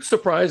 Are you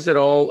surprised at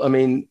all? I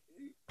mean,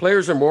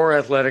 players are more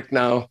athletic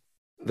now.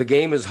 The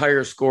game is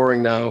higher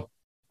scoring now.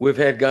 We've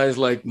had guys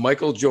like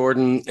Michael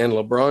Jordan and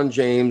LeBron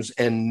James,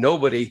 and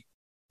nobody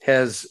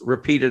has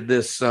repeated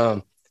this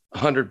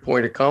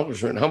 100-point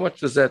accomplishment. How much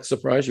does that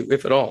surprise you,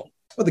 if at all?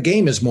 Well, the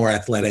game is more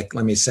athletic,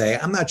 let me say.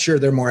 I'm not sure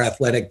they're more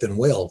athletic than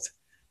Wilt.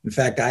 In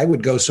fact, I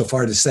would go so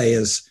far to say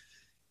is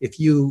if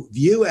you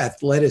view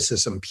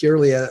athleticism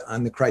purely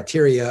on the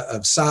criteria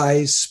of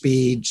size,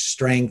 speed,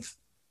 strength,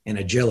 and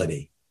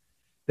agility,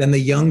 then the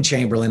young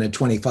Chamberlain at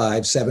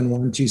 25, 7'1",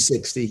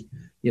 260,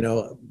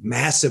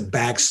 massive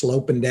back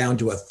sloping down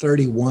to a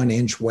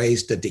 31-inch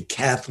waist, a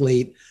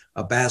decathlete,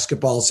 a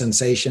basketball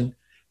sensation.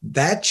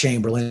 That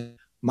Chamberlain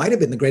might have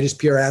been the greatest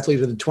pure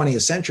athlete of the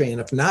 20th century. And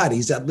if not,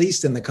 he's at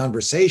least in the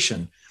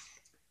conversation.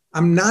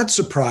 I'm not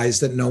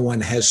surprised that no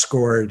one has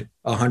scored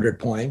 100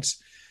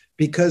 points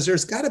because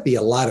there's got to be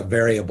a lot of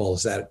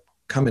variables that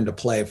come into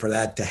play for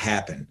that to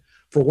happen.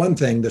 For one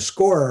thing, the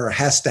scorer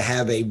has to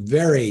have a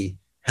very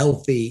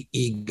healthy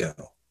ego.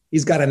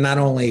 He's got to not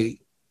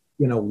only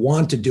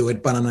want to do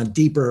it, but on a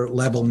deeper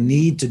level,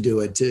 need to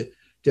do it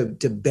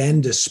to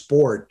bend a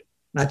sport,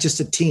 not just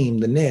a team,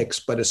 the Knicks,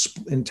 but an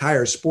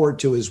entire sport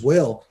to his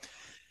will.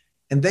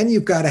 And then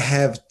you've got to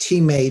have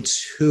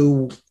teammates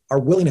who are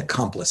willing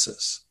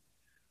accomplices,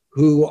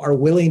 who are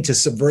willing to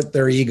subvert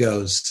their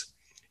egos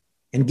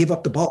and give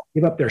up the ball,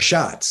 give up their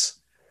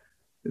shots.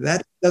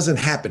 That doesn't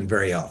happen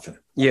very often.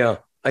 Yeah.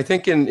 I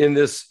think in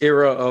this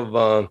era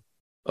of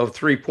of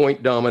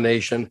 3-point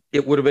domination,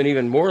 it would have been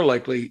even more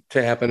likely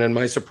to happen. And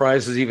my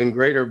surprise is even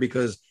greater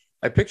because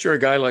I picture a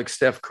guy like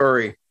Steph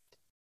Curry.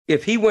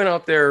 If he went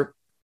out there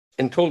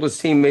and told his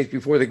teammates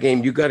before the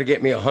game, you got to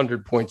get me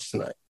 100 points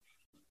tonight,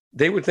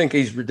 they would think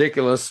he's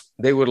ridiculous.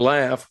 They would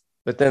laugh,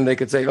 but then they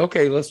could say,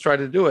 okay, let's try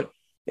to do it.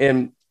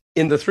 And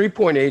in the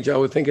 3-point age, I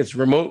would think it's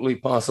remotely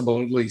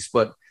possible at least.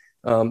 But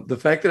the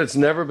fact that it's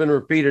never been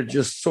repeated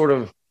just sort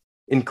of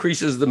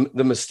increases the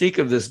mystique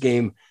of this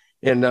game.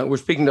 And we're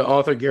speaking to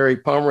author Gary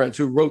Pomerantz,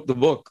 who wrote the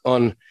book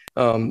on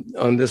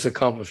this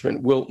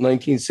accomplishment, Wilt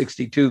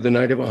 1962, the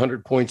night of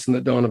 100 points in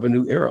the dawn of a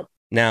new era.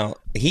 Now,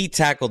 he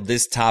tackled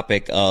this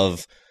topic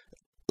of,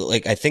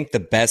 like, I think the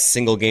best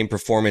single game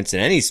performance in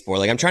any sport.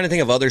 Like, I'm trying to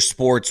think of other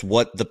sports,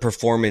 what the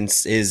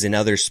performance is in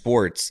other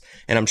sports.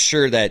 And I'm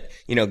sure that,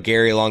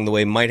 Gary along the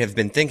way might have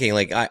been thinking,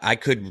 like, I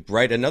could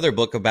write another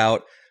book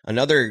about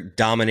another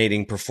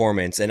dominating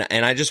performance. And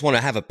I just want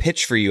to have a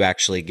pitch for you,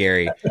 actually,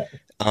 Gary.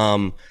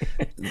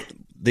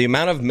 The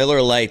amount of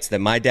Miller Lights that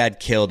my dad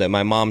killed at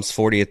my mom's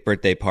 40th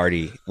birthday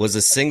party was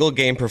a single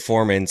game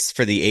performance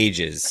for the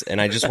ages.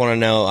 And I just want to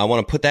know, I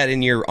want to put that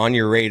on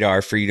your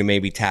radar for you to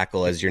maybe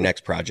tackle as your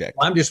next project.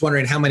 Well, I'm just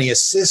wondering how many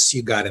assists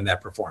you got in that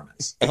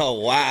performance.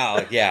 Oh,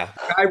 wow. Yeah.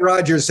 Guy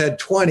Rogers had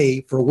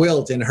 20 for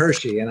Wilt in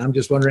Hershey. And I'm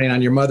just wondering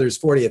on your mother's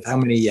 40th, how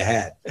many you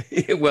had?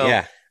 Well,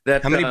 yeah.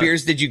 How many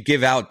beers did you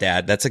give out,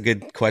 Dad? That's a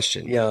good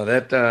question.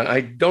 Yeah, I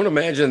don't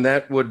imagine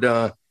that would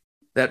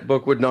that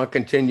book would not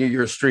continue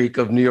your streak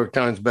of New York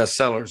Times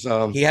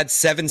bestsellers. He had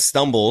 7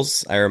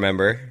 stumbles, I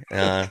remember.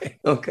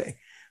 Okay.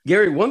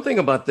 Gary, one thing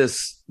about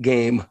this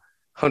game,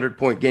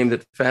 100-point game,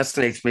 that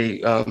fascinates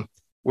me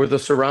were the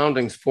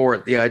surroundings for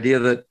it. The idea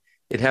that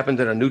it happened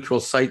at a neutral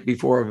site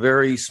before a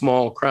very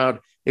small crowd.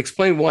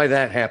 Explain why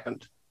that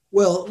happened.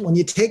 Well, when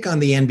you take on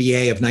the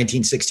NBA of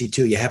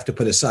 1962, you have to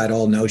put aside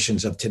all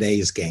notions of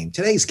today's game.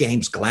 Today's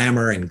game's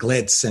glamour and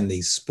glitz and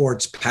these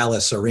sports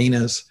palace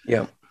arenas.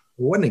 Yeah.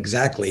 It wasn't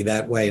exactly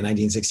that way in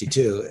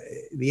 1962.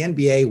 The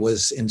NBA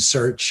was in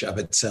search of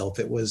itself.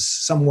 It was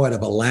somewhat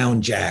of a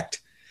lounge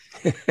act.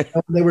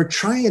 They were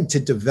trying to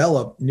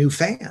develop new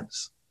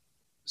fans.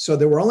 So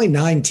there were only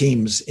 9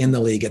 teams in the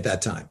league at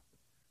that time.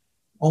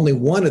 Only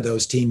one of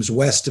those teams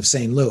west of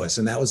St. Louis,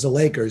 and that was the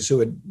Lakers, who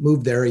had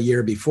moved there a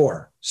year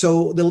before.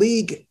 So the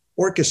league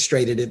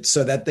orchestrated it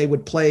so that they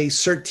would play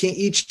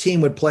each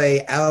team would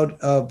play out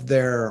of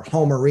their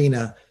home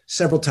arena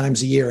several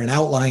times a year in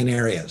outlying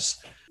areas.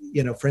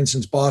 For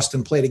instance,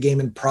 Boston played a game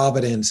in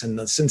Providence, and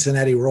the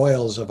Cincinnati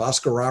Royals of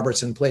Oscar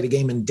Robertson played a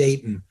game in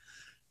Dayton.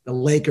 The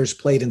Lakers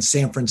played in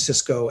San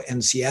Francisco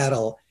and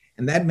Seattle.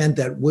 And that meant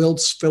that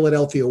Wilt's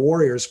Philadelphia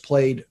Warriors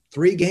played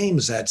 3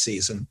 games that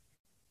season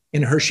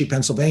in Hershey,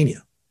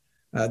 Pennsylvania,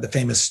 the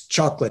famous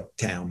chocolate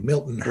town,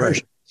 Milton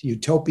Hershey,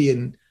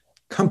 utopian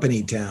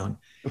company town.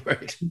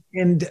 Right.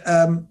 And,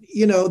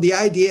 the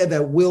idea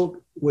that Wilt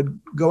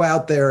would go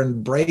out there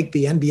and break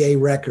the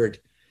NBA record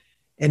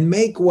and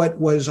make what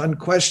was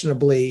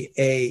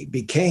unquestionably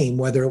became,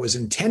 whether it was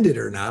intended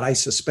or not, I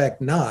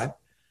suspect not,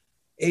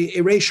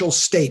 a racial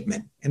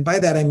statement. And by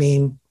that, I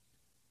mean,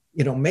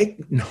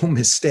 make no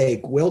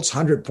mistake, Wilt's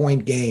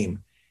 100-point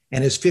game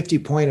and his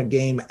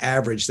 50-point-a-game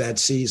average that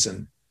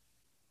season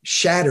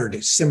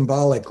shattered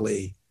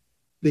symbolically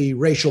the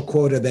racial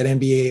quota that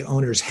NBA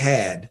owners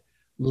had,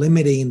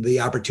 limiting the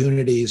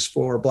opportunities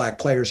for Black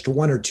players to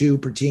 1 or 2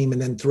 per team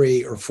and then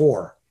 3 or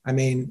 4. I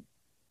mean,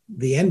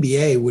 the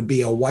NBA would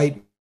be a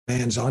white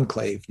man's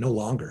enclave no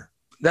longer.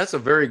 That's a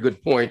very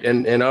good point.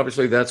 And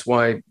obviously that's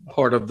why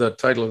part of the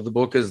title of the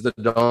book is The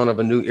Dawn of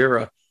a New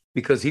Era,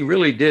 because he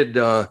really did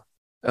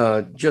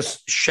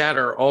just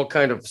shatter all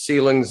kind of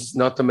ceilings,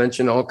 not to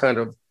mention all kind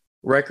of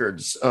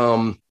records.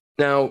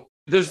 Now,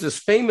 there's this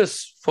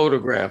famous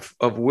photograph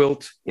of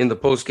Wilt in the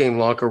post-game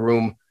locker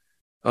room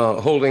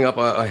holding up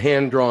a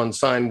hand-drawn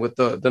sign with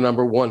the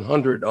number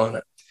 100 on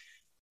it.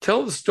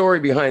 Tell the story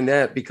behind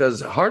that,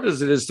 because hard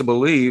as it is to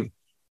believe,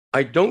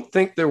 I don't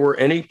think there were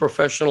any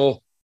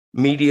professional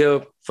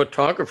media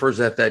photographers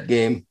at that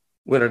game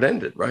when it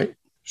ended, right?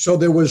 So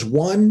there was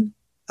one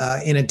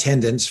in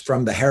attendance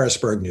from the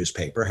Harrisburg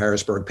newspaper,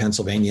 Harrisburg,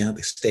 Pennsylvania,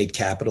 the state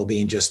capital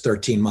being just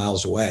 13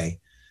 miles away.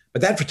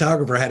 But that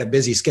photographer had a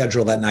busy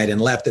schedule that night and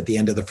left at the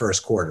end of the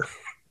first quarter.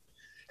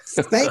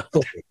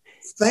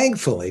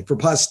 Thankfully for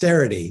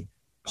posterity,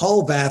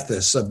 Paul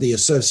Vathis of the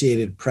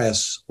Associated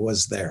Press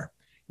was there.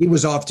 He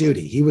was off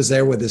duty. He was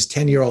there with his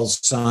 10-year-old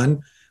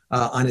son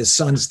on his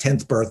son's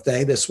 10th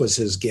birthday. This was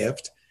his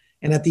gift.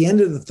 And at the end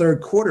of the third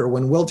quarter,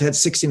 when Wilt had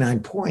 69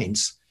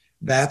 points,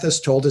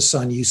 Vathis told his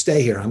son, "You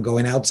stay here. I'm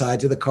going outside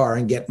to the car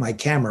and get my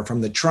camera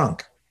from the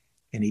trunk."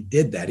 And he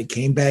did that. He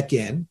came back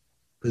in,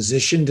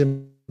 positioned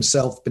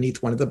himself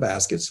beneath one of the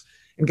baskets,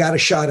 and got a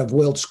shot of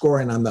Wilt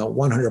scoring on the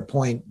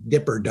 100-point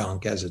dipper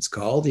dunk, as it's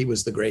called. He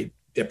was the great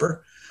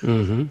dipper,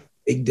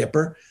 Big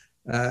Dipper.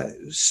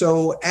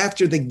 So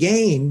after the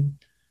game,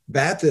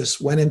 Vathis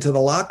went into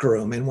the locker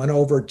room and went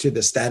over to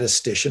the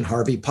statistician,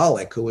 Harvey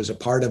Pollack, who was a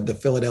part of the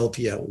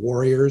Philadelphia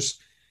Warriors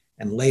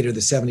and later the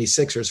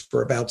 76ers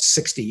for about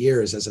 60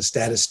 years as a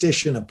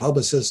statistician, a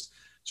publicist,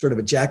 sort of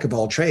a jack of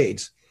all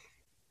trades.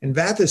 And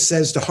Vathis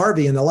says to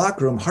Harvey in the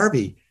locker room,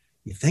 Harvey,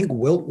 you think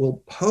Wilt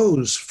will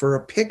pose for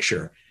a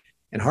picture?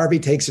 And Harvey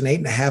takes an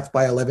 8.5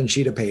 by 11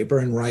 sheet of paper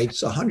and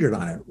writes 100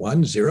 on it,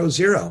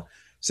 100.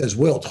 Says,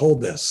 Wilt,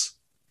 hold this.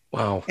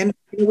 Wow. And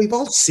we've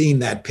all seen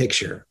that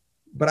picture,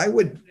 but I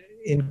would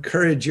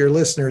encourage your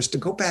listeners to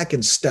go back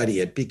and study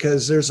it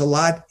because there's a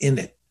lot in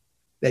it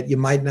that you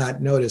might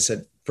not notice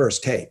at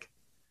first take.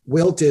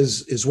 Wilt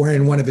is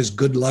wearing one of his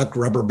good luck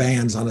rubber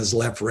bands on his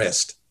left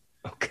wrist.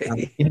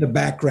 Okay. In the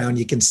background,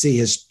 you can see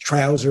his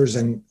trousers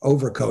and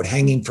overcoat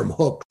hanging from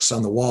hooks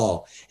on the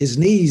wall. His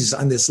knees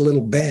on this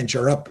little bench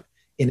are up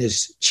in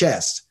his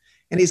chest.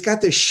 And he's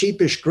got this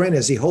sheepish grin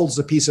as he holds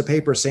the piece of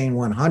paper saying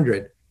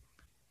 100.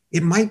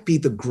 It might be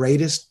the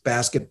greatest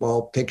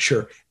basketball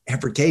picture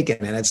ever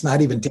taken, and it's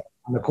not even taken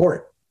on the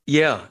court.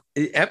 Yeah,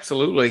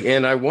 absolutely.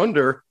 And I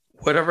wonder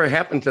whatever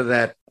happened to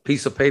that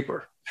piece of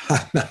paper.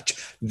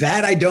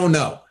 That I don't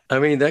know. I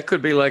mean, that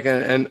could be like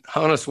an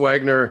Hannes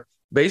Wagner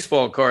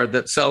baseball card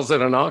that sells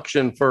at an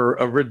auction for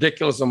a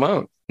ridiculous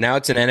amount. Now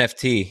it's an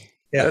NFT.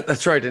 Yeah,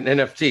 that's right. An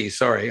NFT.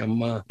 Sorry,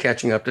 I'm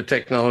catching up to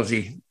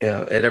technology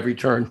at every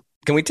turn.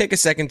 Can we take a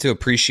second to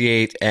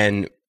appreciate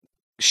and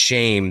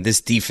shame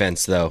this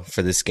defense, though,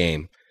 for this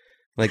game?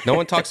 Like, no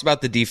one talks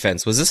about the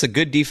defense. Was this a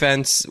good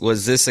defense?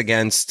 Was this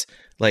against,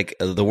 like,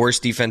 the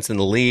worst defense in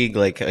the league?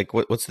 Like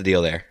what's the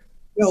deal there?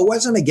 No, it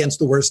wasn't against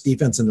the worst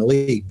defense in the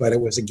league, but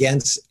it was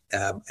against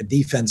a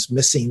defense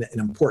missing an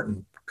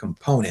important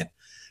component.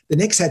 The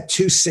Knicks had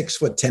 2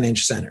 6'10"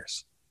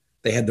 centers.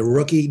 They had the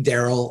rookie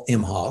Darrell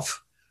Imhoff,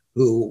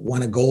 who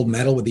won a gold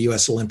medal with the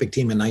U.S. Olympic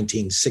team in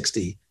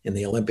 1960 in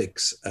the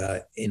Olympics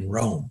in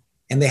Rome.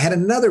 And they had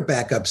another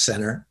backup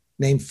center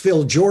named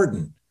Phil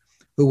Jordan,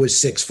 who was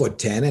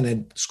 6'10" and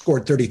had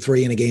scored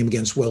 33 in a game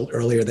against Wilt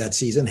earlier that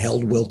season,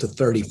 held Wilt to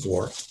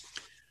 34.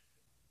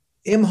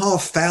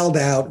 Imhoff fouled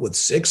out with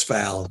 6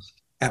 fouls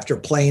after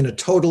playing a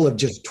total of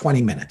just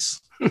 20 minutes.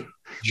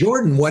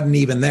 Jordan wasn't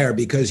even there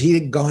because he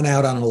had gone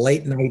out on a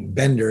late night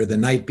bender the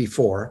night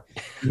before.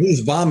 He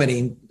was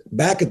vomiting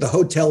back at the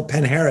Hotel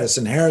Penn Harris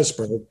in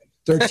Harrisburg,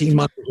 13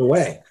 miles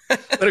away.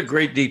 What a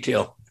great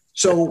detail.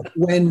 So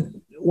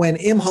when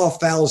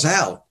Imhoff fouls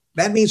out,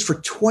 that means for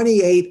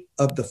 28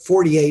 of the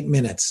 48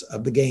 minutes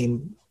of the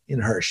game in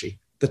Hershey,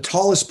 the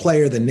tallest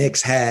player the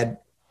Knicks had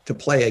to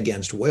play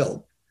against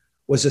Wilt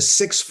was a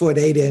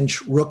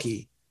 6'8"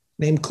 rookie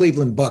named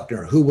Cleveland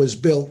Buckner, who was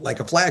built like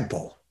a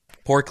flagpole.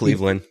 Poor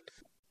Cleveland.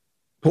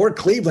 Poor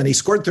Cleveland. He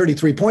scored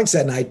 33 points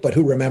that night, but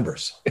who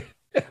remembers?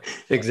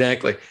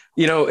 Exactly.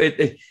 You know,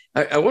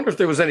 I wonder if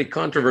there was any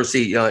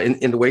controversy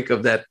in the wake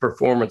of that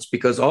performance,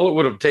 because all it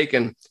would have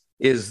taken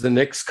is the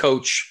Knicks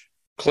coach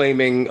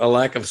claiming a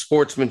lack of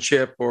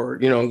sportsmanship, or,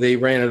 you know, they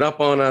ran it up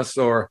on us,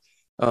 or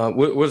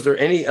was there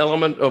any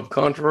element of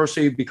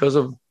controversy because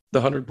of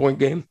the 100-point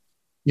game?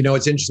 You know,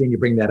 it's interesting you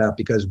bring that up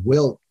because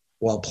Wilt,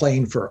 while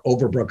playing for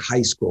Overbrook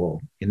High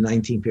School in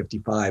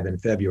 1955 in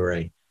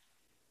February,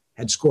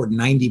 had scored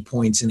 90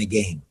 points in a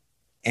game.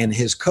 And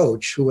his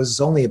coach, who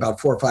was only about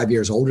 4 or 5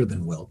 years older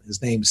than Wilt,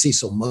 his name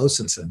Cecil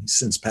Mosenson, he's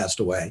since passed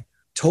away,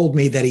 told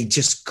me that he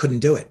just couldn't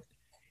do it.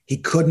 He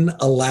couldn't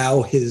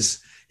allow his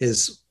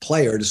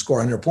player to score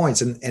 100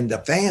 points. And the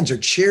fans are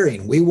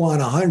cheering, we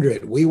want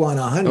 100, we want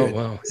 100. Oh,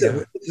 wow. Yeah.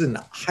 This is in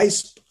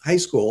high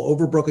school,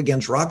 Overbrook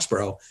against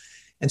Roxborough.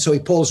 And so he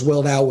pulls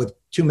Wilt out with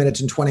 2 minutes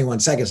and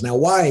 21 seconds. Now,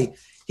 why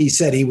he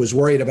said he was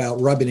worried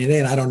about rubbing it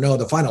in, I don't know.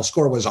 The final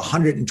score was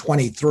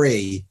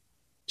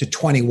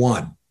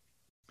 123-21.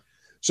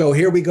 So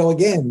here we go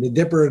again. The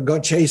Dipper go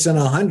chasing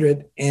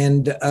 100,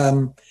 and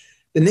the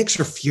Knicks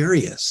are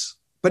furious.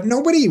 But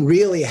nobody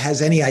really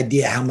has any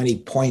idea how many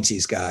points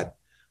he's got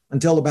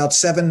until about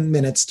 7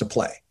 minutes to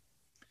play,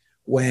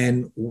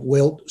 when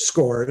Wilt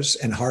scores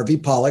and Harvey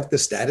Pollack, the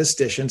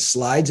statistician,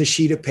 slides a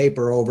sheet of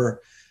paper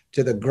over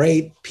to the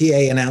great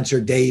PA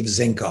announcer Dave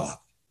Zinkoff,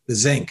 the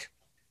Zink.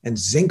 And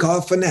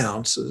Zinkoff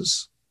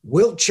announces,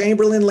 Wilt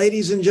Chamberlain,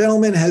 ladies and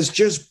gentlemen, has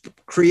just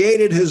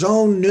created his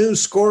own new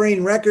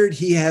scoring record.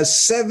 He has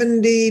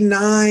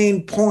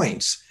 79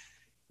 points.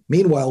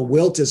 Meanwhile,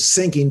 Wilt is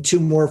sinking 2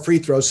 more free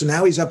throws, so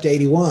now he's up to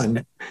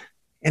 81.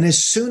 And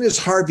as soon as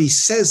Harvey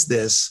says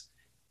this,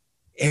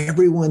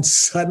 everyone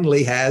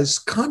suddenly has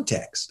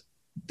context.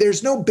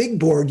 There's no big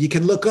board you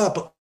can look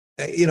up,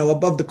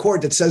 above the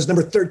court that says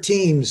number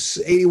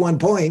 13's 81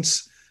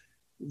 points,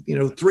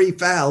 3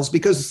 fouls,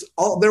 because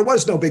there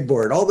was no big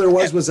board. All there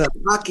was a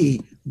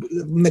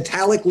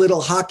metallic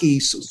little hockey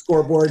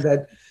scoreboard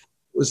that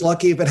was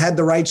lucky if it had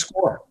the right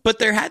score. But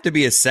there had to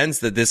be a sense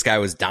that this guy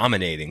was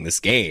dominating this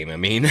game. I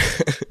mean,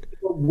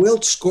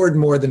 Wilt scored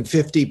more than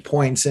 50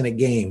 points in a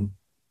game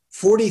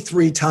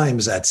 43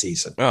 times that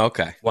season. Oh,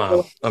 okay.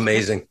 Wow.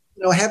 Amazing.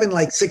 Having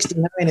like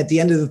 69 at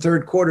the end of the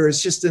third quarter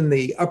is just in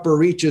the upper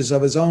reaches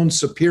of his own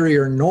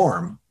superior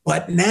norm.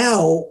 But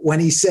now when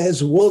he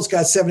says Wilt's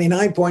got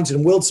 79 points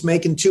and Wilt's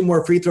making 2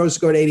 more free throws to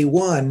go to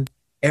 81,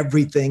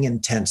 everything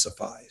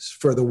intensifies.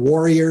 For the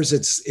Warriors,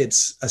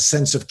 it's a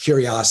sense of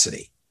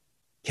curiosity.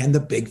 Can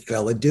the big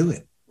fella do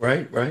it?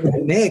 Right.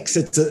 The Knicks,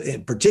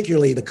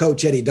 particularly the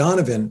coach Eddie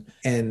Donovan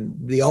and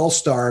the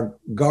all-star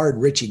guard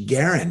Richie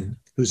Guerin,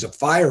 who's a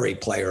fiery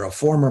player, a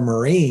former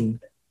Marine.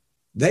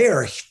 They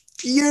are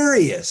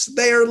furious.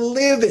 They are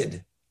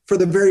livid for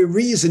the very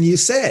reason you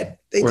said.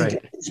 They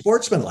think it's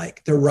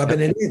sportsmanlike. They're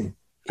rubbing it in.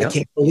 I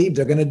can't believe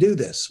they're going to do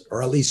this,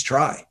 or at least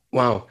try.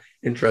 Wow.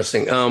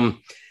 Interesting.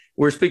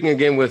 We're speaking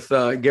again with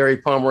Gary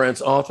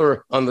Pomerantz,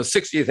 author on the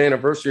 60th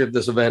anniversary of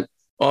this event,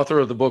 author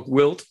of the book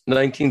Wilt,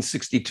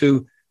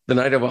 1962, The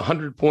Night of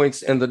 100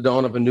 Points and the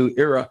Dawn of a New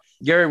Era.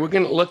 Gary, we're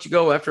going to let you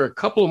go after a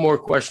couple of more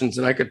questions,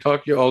 and I could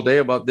talk to you all day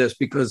about this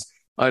because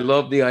I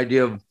love the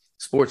idea of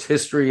sports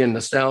history and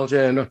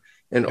nostalgia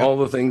and all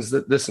the things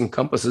that this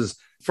encompasses.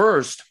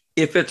 First,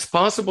 if it's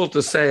possible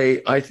to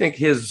say, I think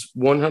his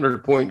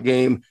 100-point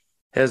game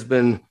has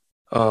been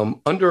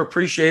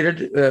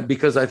underappreciated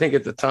because I think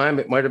at the time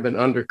it might have been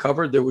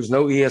undercovered. There was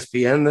no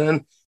ESPN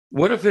then.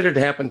 What if it had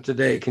happened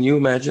today? Can you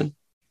imagine?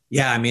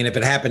 Yeah, I mean, if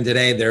it happened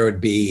today, there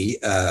would be,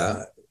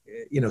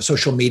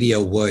 social media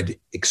would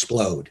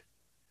explode.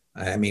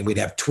 I mean, we'd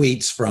have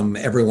tweets from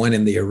everyone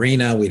in the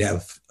arena. We'd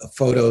have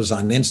photos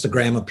on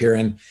Instagram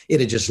appearing.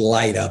 It'd just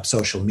light up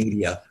social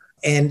media.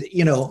 And,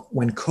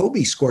 when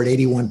Kobe scored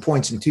 81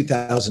 points in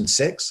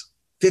 2006,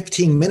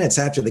 15 minutes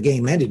after the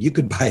game ended, you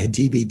could buy a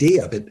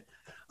DVD of it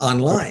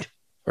online.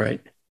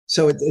 Right.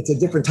 So it's a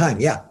different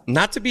time. Yeah.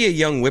 Not to be a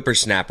young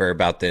whippersnapper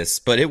about this,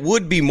 but it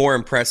would be more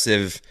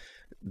impressive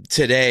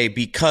today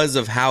because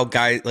of how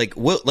guys like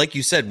Wilt, like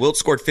you said, Wilt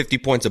scored 50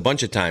 points a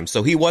bunch of times.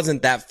 So he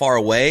wasn't that far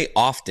away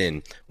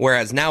often.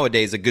 Whereas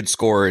nowadays a good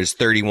scorer is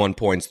 31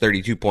 points,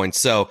 32 points.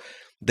 So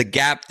the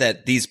gap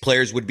that these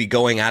players would be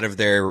going out of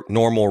their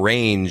normal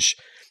range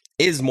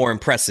is more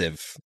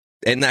impressive.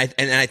 And I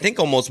think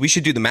almost we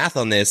should do the math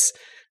on this.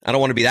 I don't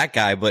want to be that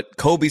guy, but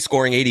Kobe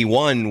scoring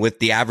 81 with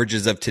the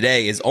averages of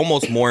today is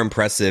almost more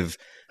impressive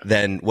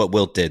than what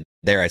Wilt did.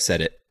 There, I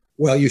said it.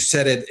 Well, you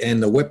said it,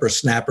 and the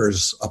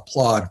whippersnappers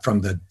applaud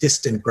from the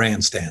distant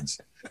grandstands.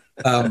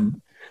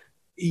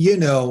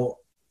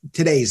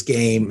 Today's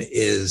game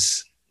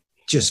is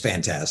just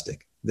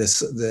fantastic.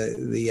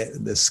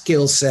 The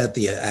skill set,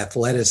 the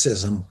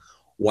athleticism,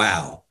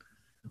 wow.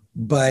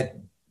 But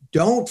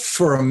don't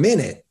for a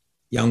minute,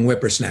 young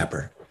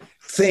whippersnapper,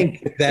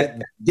 think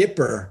that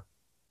Dipper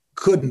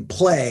couldn't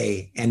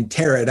play and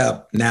tear it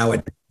up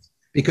nowadays.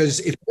 Because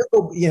if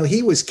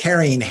he was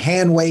carrying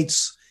hand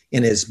weights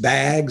in his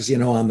bags,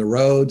 on the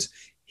roads,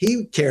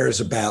 he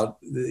cares about,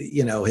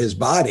 his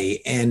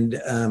body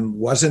and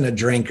wasn't a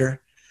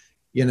drinker,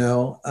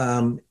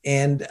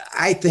 and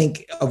I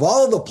think of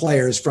all the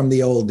players from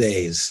the old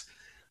days,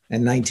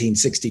 and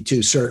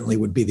 1962 certainly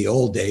would be the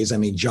old days. I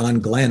mean, John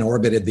Glenn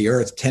orbited the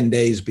Earth 10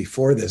 days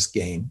before this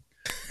game.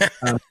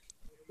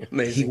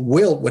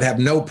 Wilt would have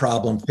no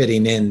problem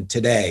fitting in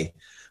today.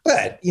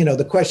 But,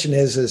 the question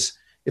is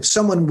if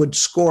someone would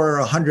score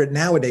 100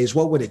 nowadays,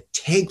 what would it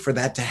take for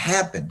that to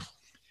happen?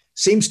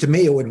 Seems to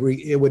me it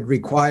would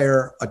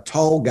require a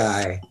tall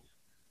guy,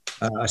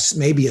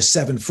 maybe a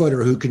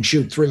 7-footer who can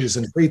shoot threes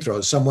and free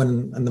throws,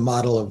 someone in the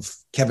model of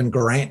Kevin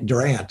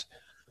Durant.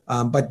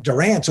 But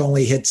Durant's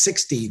only hit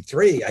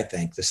 63, I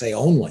think, to say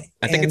only.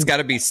 I think it's got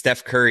to be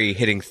Steph Curry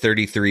hitting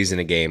 33s in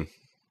a game.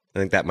 I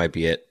think that might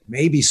be it.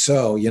 Maybe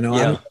so.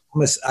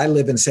 I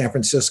live in San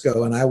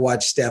Francisco, and I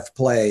watch Steph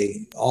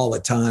play all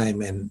the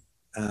time, and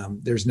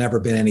there's never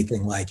been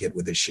anything like it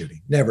with his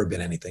shooting. Never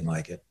been anything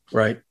like it.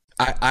 Right.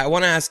 I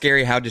want to ask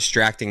Gary how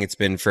distracting it's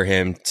been for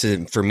him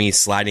for me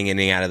sliding in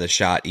and out of the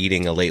shot,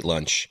 eating a late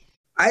lunch.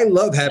 I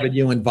love having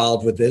you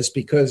involved with this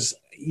because,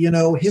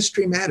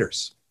 history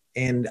matters.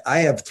 And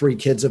I have 3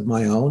 kids of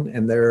my own,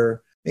 and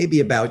they're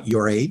maybe about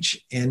your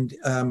age. And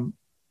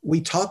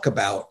we talk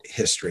about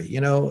history.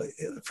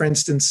 For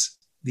instance,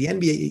 the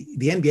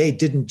NBA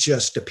didn't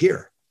just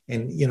appear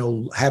and,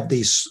 have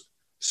these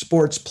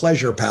sports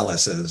pleasure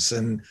palaces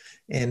and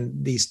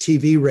these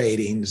TV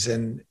ratings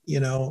and,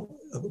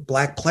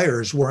 Black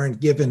players weren't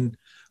given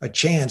a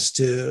chance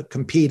to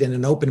compete in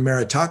an open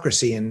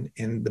meritocracy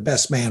and the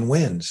best man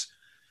wins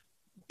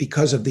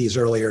because of these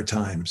earlier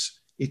times.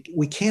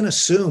 We can't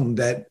assume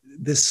that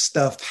this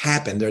stuff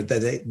happened or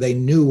that they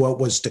knew what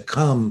was to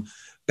come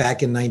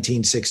back in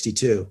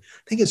 1962.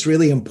 I think it's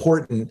really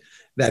important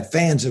that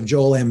fans of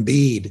Joel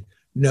Embiid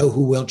know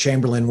who Wilt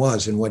Chamberlain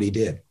was and what he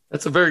did.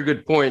 That's a very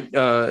good point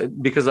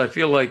because I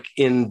feel like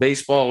in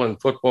baseball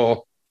and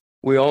football,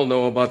 we all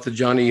know about the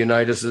Johnny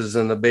Unitas's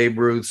and the Babe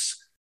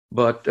Ruths,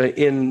 but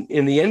in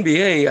the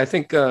NBA, I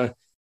think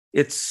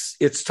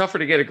it's tougher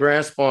to get a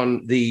grasp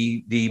on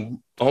the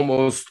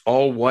almost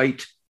all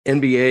white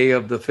NBA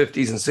of the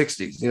 50s and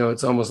 60s.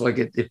 It's almost like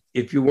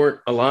if you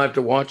weren't alive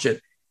to watch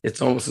it,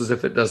 it's almost as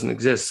if it doesn't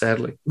exist,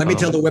 sadly. Let me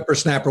tell the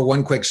whippersnapper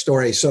one quick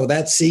story. So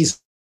that season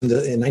in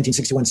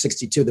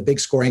 1961-62, the big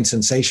scoring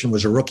sensation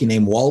was a rookie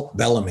named Walt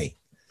Bellamy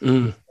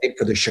for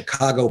the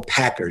Chicago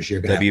Packers.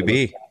 You're going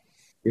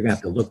to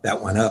have to look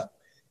that one up.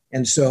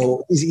 And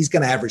so he's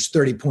going to average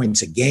 30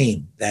 points a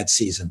game that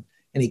season.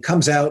 And he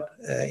comes out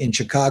in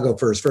Chicago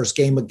for his first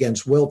game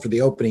against Wilt for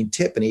the opening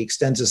tip, and he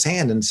extends his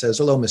hand and says,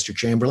 "Hello, Mr.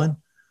 Chamberlain.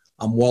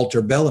 I'm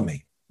Walter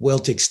Bellamy.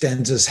 Wilt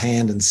extends his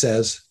hand and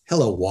says,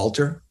 hello,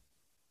 Walter.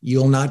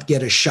 You'll not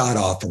get a shot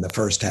off in the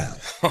first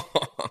half.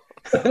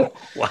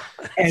 Wow,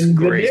 and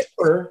great. The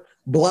Nipper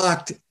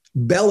blocked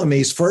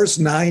Bellamy's first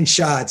 9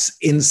 shots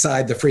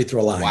inside the free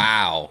throw line.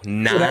 Wow.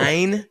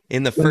 9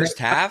 in the first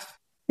half?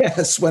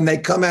 Yes. When they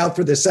come out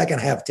for the second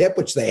half tip,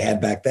 which they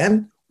had back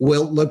then,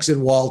 Wilt looks at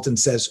Walt and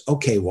says,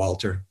 okay,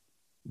 Walter,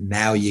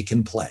 now you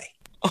can play.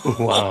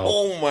 Wow.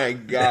 Oh my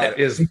God. That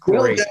is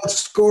great. Wilt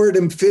outscored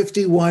him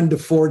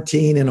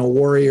 51-14 in a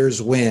Warriors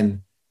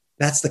win.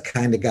 That's the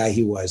kind of guy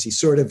he was. He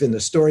sort of, in the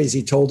stories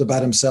he told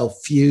about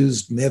himself,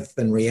 fused myth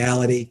and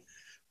reality.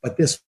 But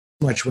this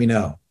much we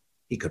know,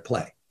 he could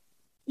play.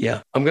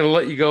 Yeah, I'm going to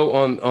let you go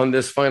on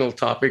this final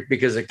topic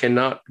because it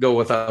cannot go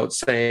without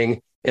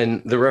saying,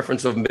 and the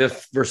reference of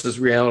myth versus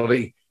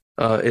reality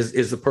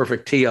is the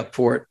perfect tee up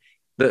for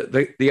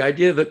it. The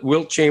idea that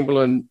Wilt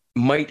Chamberlain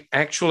might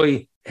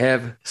actually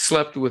have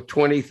slept with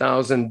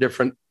 20,000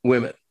 different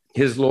women.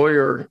 His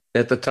lawyer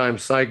at the time,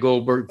 Cy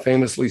Goldberg,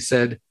 famously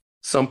said,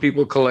 some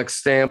people collect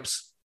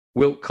stamps,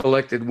 Wilt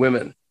collected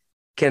women.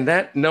 Can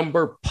that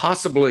number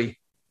possibly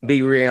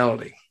be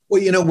reality?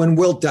 Well, you know, when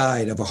Wilt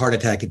died of a heart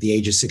attack at the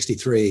age of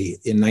 63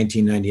 in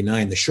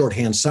 1999, the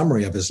shorthand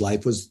summary of his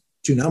life was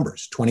 2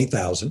 numbers,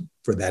 20,000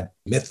 for that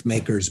myth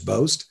maker's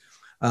boast,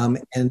 and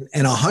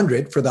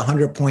 100 for the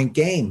 100-point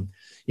game.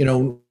 You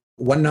know,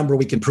 one number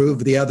we can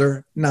prove, the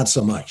other, not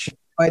so much.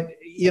 But,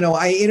 you know,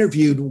 I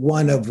interviewed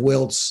one of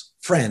Wilt's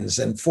friends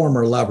and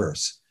former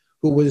lovers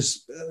who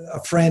was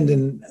a friend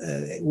and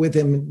with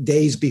him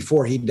days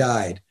before he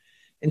died.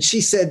 And she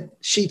said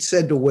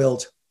to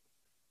Wilt,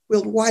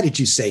 why did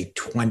you say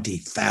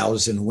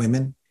 20,000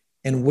 women?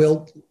 And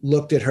Wilt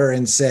looked at her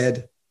and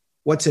said,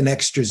 what's an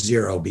extra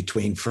 0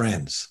 between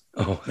friends?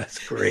 Oh,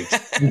 that's great.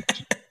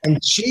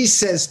 And she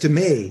says to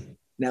me,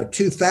 now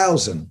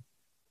 2,000,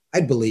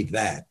 I'd believe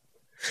that.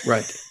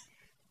 Right.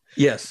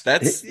 Yes.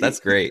 That's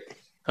great.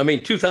 I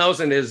mean,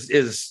 2,000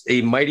 is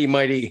a mighty,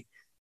 mighty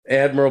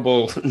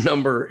admirable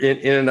number in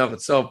and of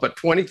itself. But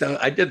 20,000,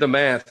 I did the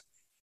math.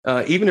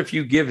 Even if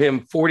you give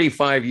him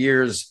 45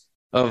 years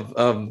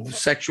of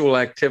sexual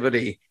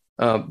activity,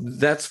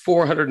 that's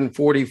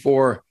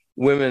 444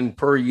 women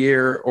per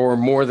year, or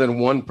more than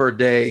 1 per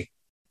day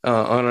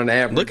on an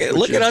average.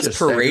 Look at us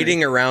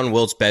parading around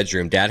Wilt's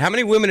bedroom, Dad. How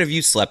many women have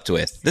you slept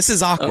with? This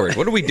is awkward.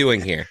 What are we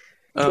doing here?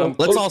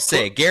 Let's all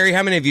say, Gary,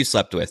 how many have you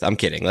slept with? I'm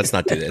kidding. Let's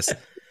not do this.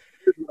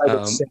 I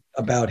would say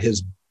about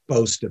his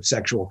boast of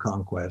sexual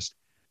conquest.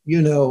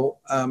 You know,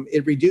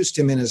 it reduced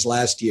him in his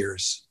last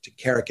years to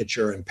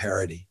caricature and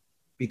parody,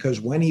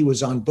 because when he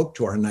was on book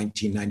tour in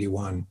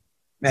 1991,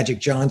 Magic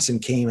Johnson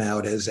came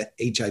out as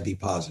HIV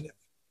positive.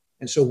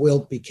 And so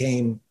Wilt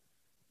became,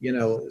 you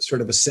know,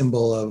 sort of a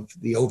symbol of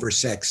the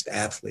oversexed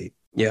athlete.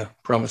 Yeah,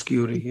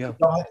 promiscuity, yeah.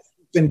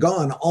 Been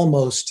gone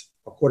almost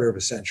a quarter of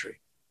a century.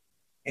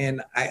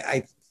 And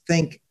I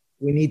think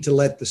we need to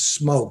let the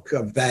smoke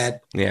of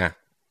that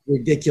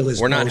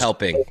ridiculous... We're not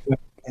helping.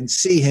 And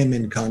see him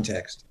in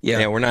context.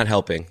 Yeah, we're not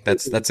helping.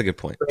 That's a good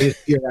point.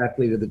 Greatest pure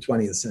athlete of the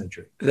 20th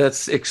century.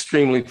 That's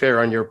extremely fair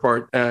on your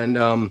part. And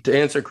to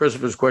answer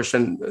Christopher's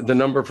question, the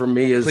number for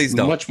me is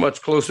much,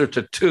 much closer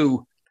to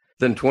 2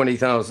 than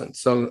 20,000.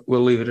 So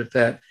we'll leave it at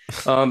that.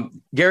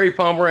 Gary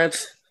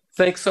Pomerantz,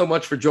 thanks so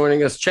much for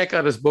joining us. Check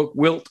out his book,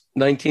 Wilt,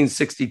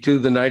 1962,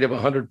 The Night of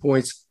 100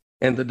 Points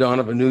and the Dawn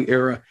of a New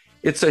Era.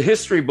 It's a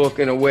history book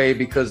in a way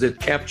because it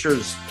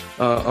captures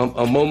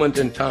a moment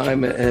in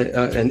time,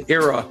 an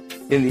era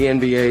in the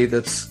NBA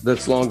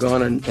that's long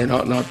gone and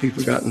ought not be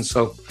forgotten.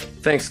 So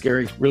thanks,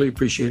 Gary. Really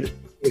appreciate it.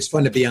 It was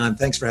fun to be on.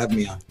 Thanks for having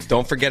me on.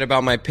 Don't forget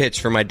about my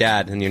pitch for my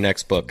dad in your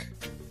next book.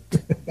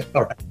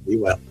 All right. Be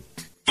well.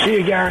 See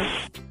you, Gary.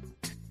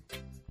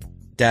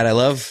 Dad, I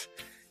love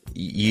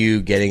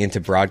you getting into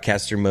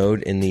broadcaster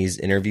mode in these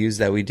interviews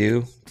that we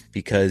do,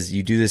 because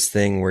you do this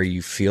thing where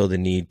you feel the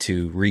need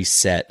to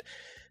reset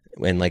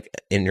and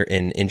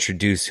and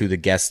introduce who the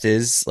guest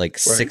is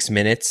 6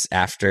 minutes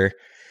after.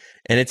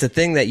 And it's a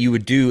thing that you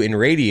would do in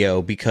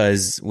radio,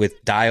 because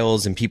with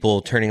dials and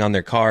people turning on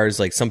their cars,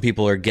 some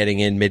people are getting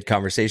in mid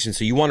conversation.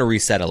 So you want to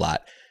reset a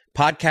lot.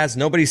 Podcast,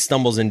 nobody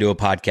stumbles into a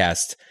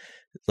podcast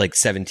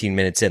 17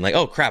 minutes in,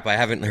 oh crap, I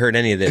haven't heard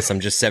any of this.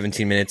 I'm just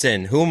 17 minutes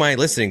in. Who am I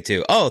listening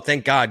to? Oh,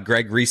 thank God,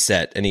 Greg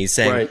reset. And he's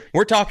saying,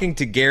 we're talking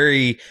to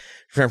Gary.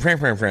 So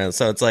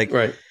it's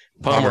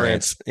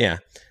Pomerantz. Yeah.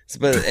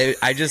 But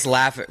I just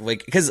laugh at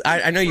because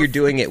I know you're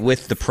doing it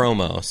with the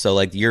promo. So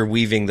you're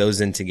weaving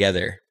those in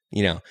together,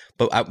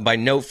 but my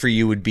note for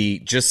you would be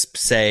just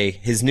say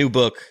his new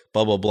book,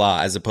 blah, blah,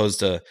 blah, as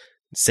opposed to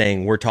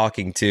saying we're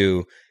talking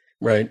to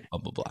blah,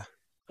 blah, blah.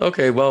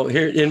 Okay. Well,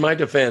 here in my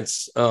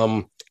defense,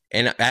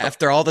 and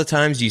after all the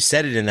times you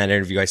said it in that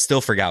interview, I still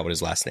forgot what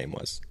his last name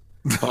was.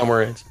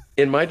 Pomerantz.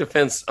 In my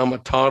defense, I'm a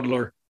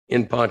toddler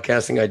in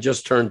podcasting. I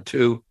just turned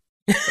 2.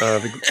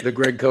 The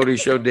Greg Cote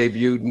Show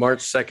debuted March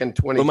 2nd,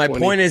 2020. But my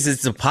point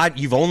is,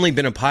 you've only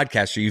been a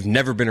podcaster. You've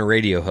never been a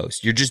radio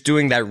host. You're just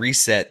doing that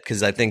reset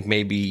because I think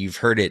maybe you've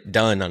heard it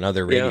done on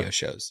other radio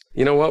shows.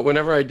 You know what?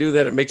 Whenever I do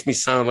that, it makes me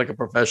sound like a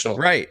professional.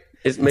 Right.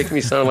 It makes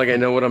me sound like I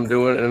know what I'm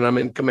doing and I'm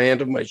in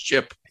command of my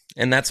ship.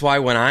 And that's why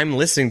when I'm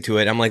listening to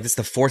it, I'm like, this is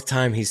the fourth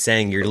time he's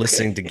saying you're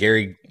listening to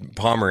Gary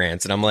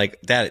Pomerantz. And I'm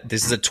like,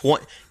 this is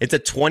it's a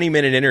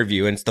 20-minute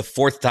interview, and it's the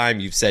fourth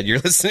time you've said you're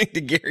listening to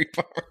Gary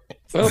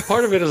Pomerantz. Well,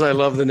 part of it is I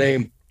love the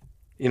name.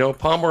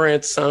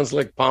 Pomerantz sounds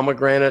like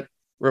pomegranate,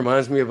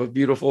 reminds me of a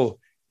beautiful,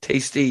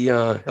 tasty,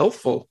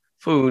 healthful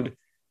food.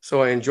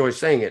 So I enjoy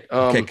saying it.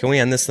 Okay, can we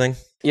end this thing?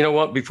 You know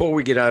what? Before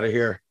we get out of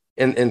here,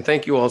 and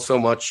thank you all so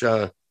much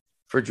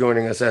for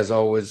joining us as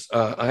always.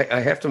 I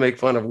have to make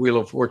fun of Wheel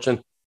of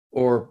Fortune,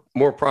 or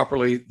more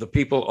properly, the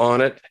people on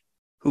it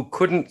who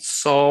couldn't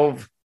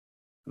solve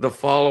the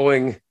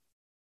following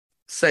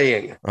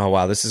saying. Oh,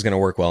 wow. This is going to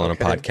work well on a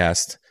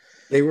podcast.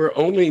 They were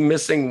only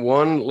missing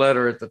one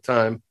letter at the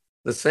time.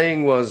 The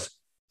saying was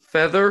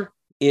feather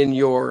in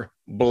your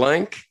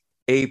blank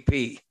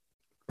AP.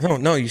 Oh,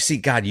 no. You see,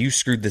 God, you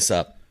screwed this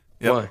up.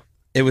 Yep. Why?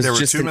 It was there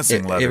just were two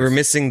missing letters. They were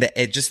missing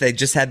they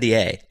just had the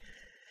A.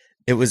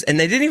 It was, and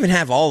they didn't even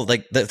have all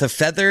like the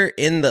feather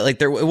in the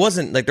it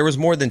wasn't like there was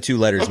more than two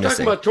letters missing. I'm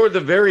talking about toward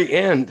the very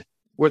end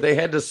where they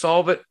had to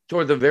solve it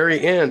toward the very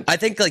end. I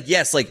think like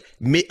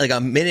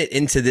a minute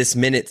into this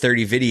minute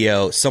 30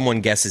 video,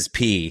 someone guesses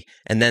P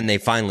and then they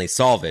finally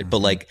solve it. But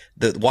like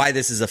why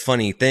this is a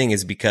funny thing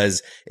is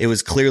because it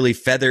was clearly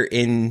feather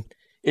in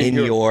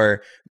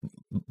your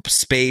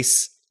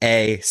space.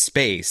 A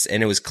space,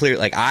 and it was clear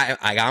like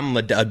I'm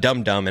a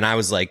dum-dum, and I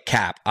was like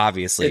cap,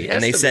 obviously,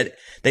 and they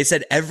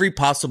said every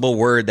possible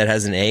word that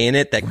has an A in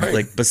it that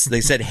like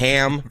they said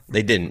ham,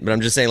 they didn't, but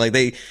I'm just saying like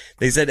they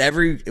said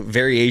every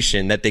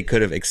variation that they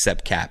could have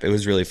except cap. It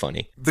was really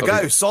funny. The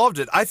guy who solved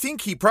it, I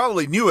think he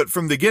probably knew it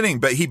from the beginning,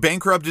 but he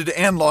bankrupted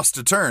and lost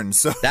a turn.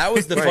 So that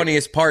was the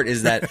funniest part,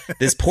 is that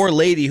this poor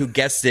lady who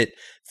guessed it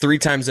 3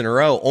 times in a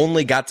row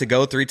only got to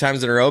go 3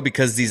 times in a row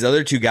because these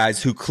other two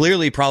guys who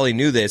clearly probably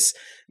knew this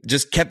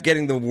just kept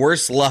getting the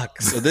worst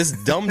luck. So this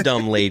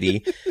dumb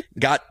lady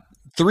got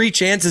 3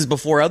 chances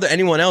before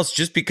anyone else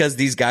just because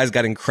these guys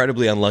got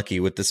incredibly unlucky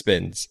with the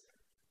spins.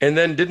 And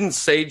then didn't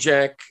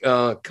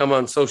Sajak come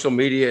on social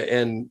media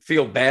and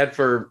feel bad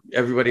for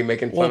everybody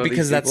making fun of these people? Well,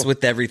 because that's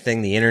with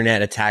everything. The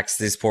internet attacks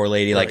this poor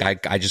lady. Right.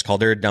 Like, I just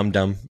called her a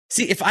dum-dum.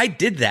 See, if I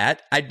did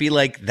that, I'd be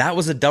like, that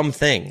was a dumb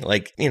thing.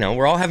 Like,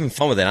 we're all having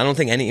fun with it. I don't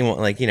think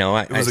anyone,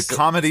 it was a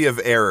comedy of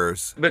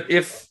errors. But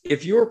if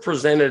you're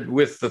presented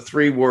with the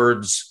 3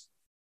 words,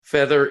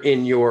 feather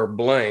in your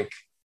blank,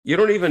 you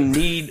don't even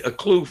need a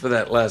clue for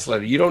that last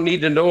letter. You don't need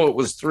to know it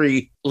was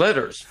 3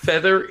 letters.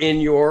 Feather in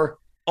your...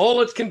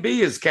 All it can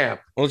be is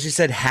cap. Well, she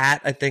said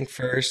hat, I think,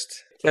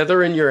 first.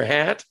 Feather in your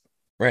hat?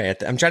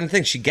 Right. I'm trying to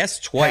think. She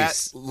guessed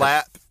twice. Hat,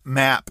 lap,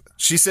 map.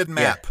 She said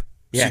map.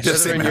 Yeah. She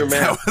just said map.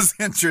 That was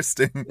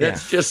interesting.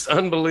 That's just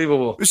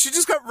unbelievable. She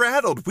just got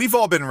rattled. We've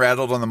all been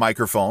rattled on the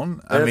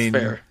microphone. That's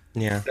fair.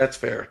 Yeah. That's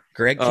fair.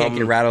 Greg can't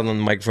get rattled on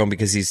the microphone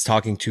because he's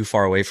talking too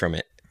far away from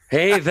it.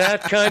 Hey,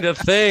 that kind of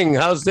thing.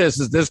 How's this?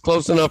 Is this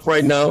close enough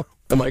right now?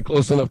 Am I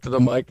close enough to the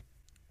mic?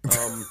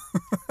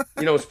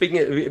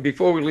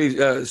 Before we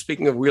leave,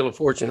 speaking of Wheel of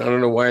Fortune, I don't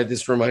know why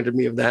this reminded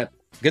me of that.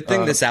 Good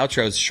thing this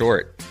outro is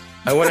short.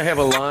 I want to have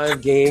a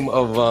live game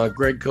of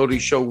Greg Cote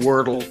Show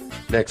Wordle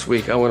next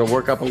week. I want to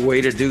work up a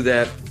way to do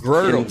that.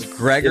 Greggle?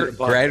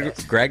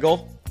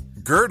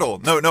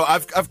 Girdle. No,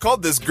 I've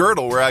called this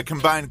Girdle, where I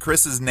combine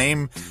Chris's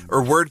name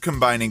or word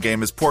combining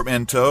game as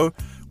portmanteau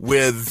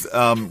with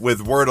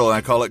Wordle, and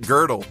I call it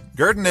Girdle.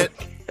 Girding it.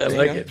 I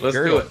like it. Let's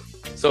do it.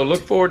 So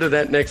look forward to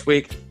that next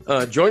week.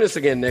 Join us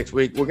again next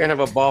week. We're going to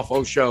have a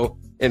Boffo show,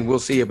 and we'll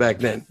see you back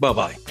then.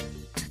 Bye-bye.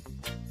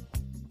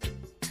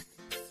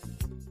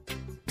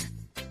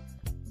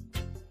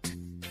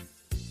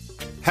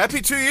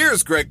 Happy 2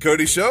 years, Greg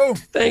Cote Show.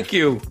 Thank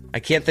you. I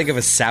can't think of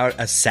a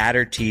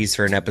sadder tease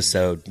for an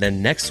episode.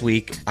 Then next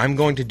week, I'm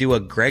going to do a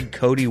Greg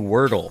Cote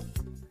Wordle.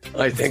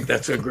 I think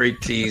that's a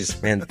great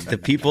tease. Man, the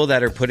people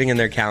that are putting in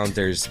their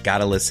calendars got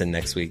to listen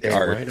next week. Right,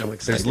 I'm excited.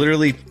 There's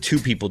literally 2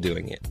 people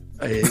doing it.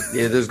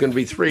 There's going to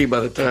be 3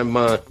 by the time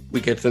we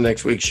get to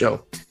next week's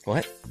show.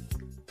 What?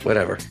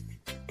 Whatever.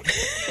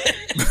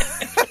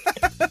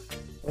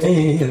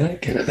 Hey,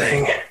 that kind of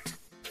thing.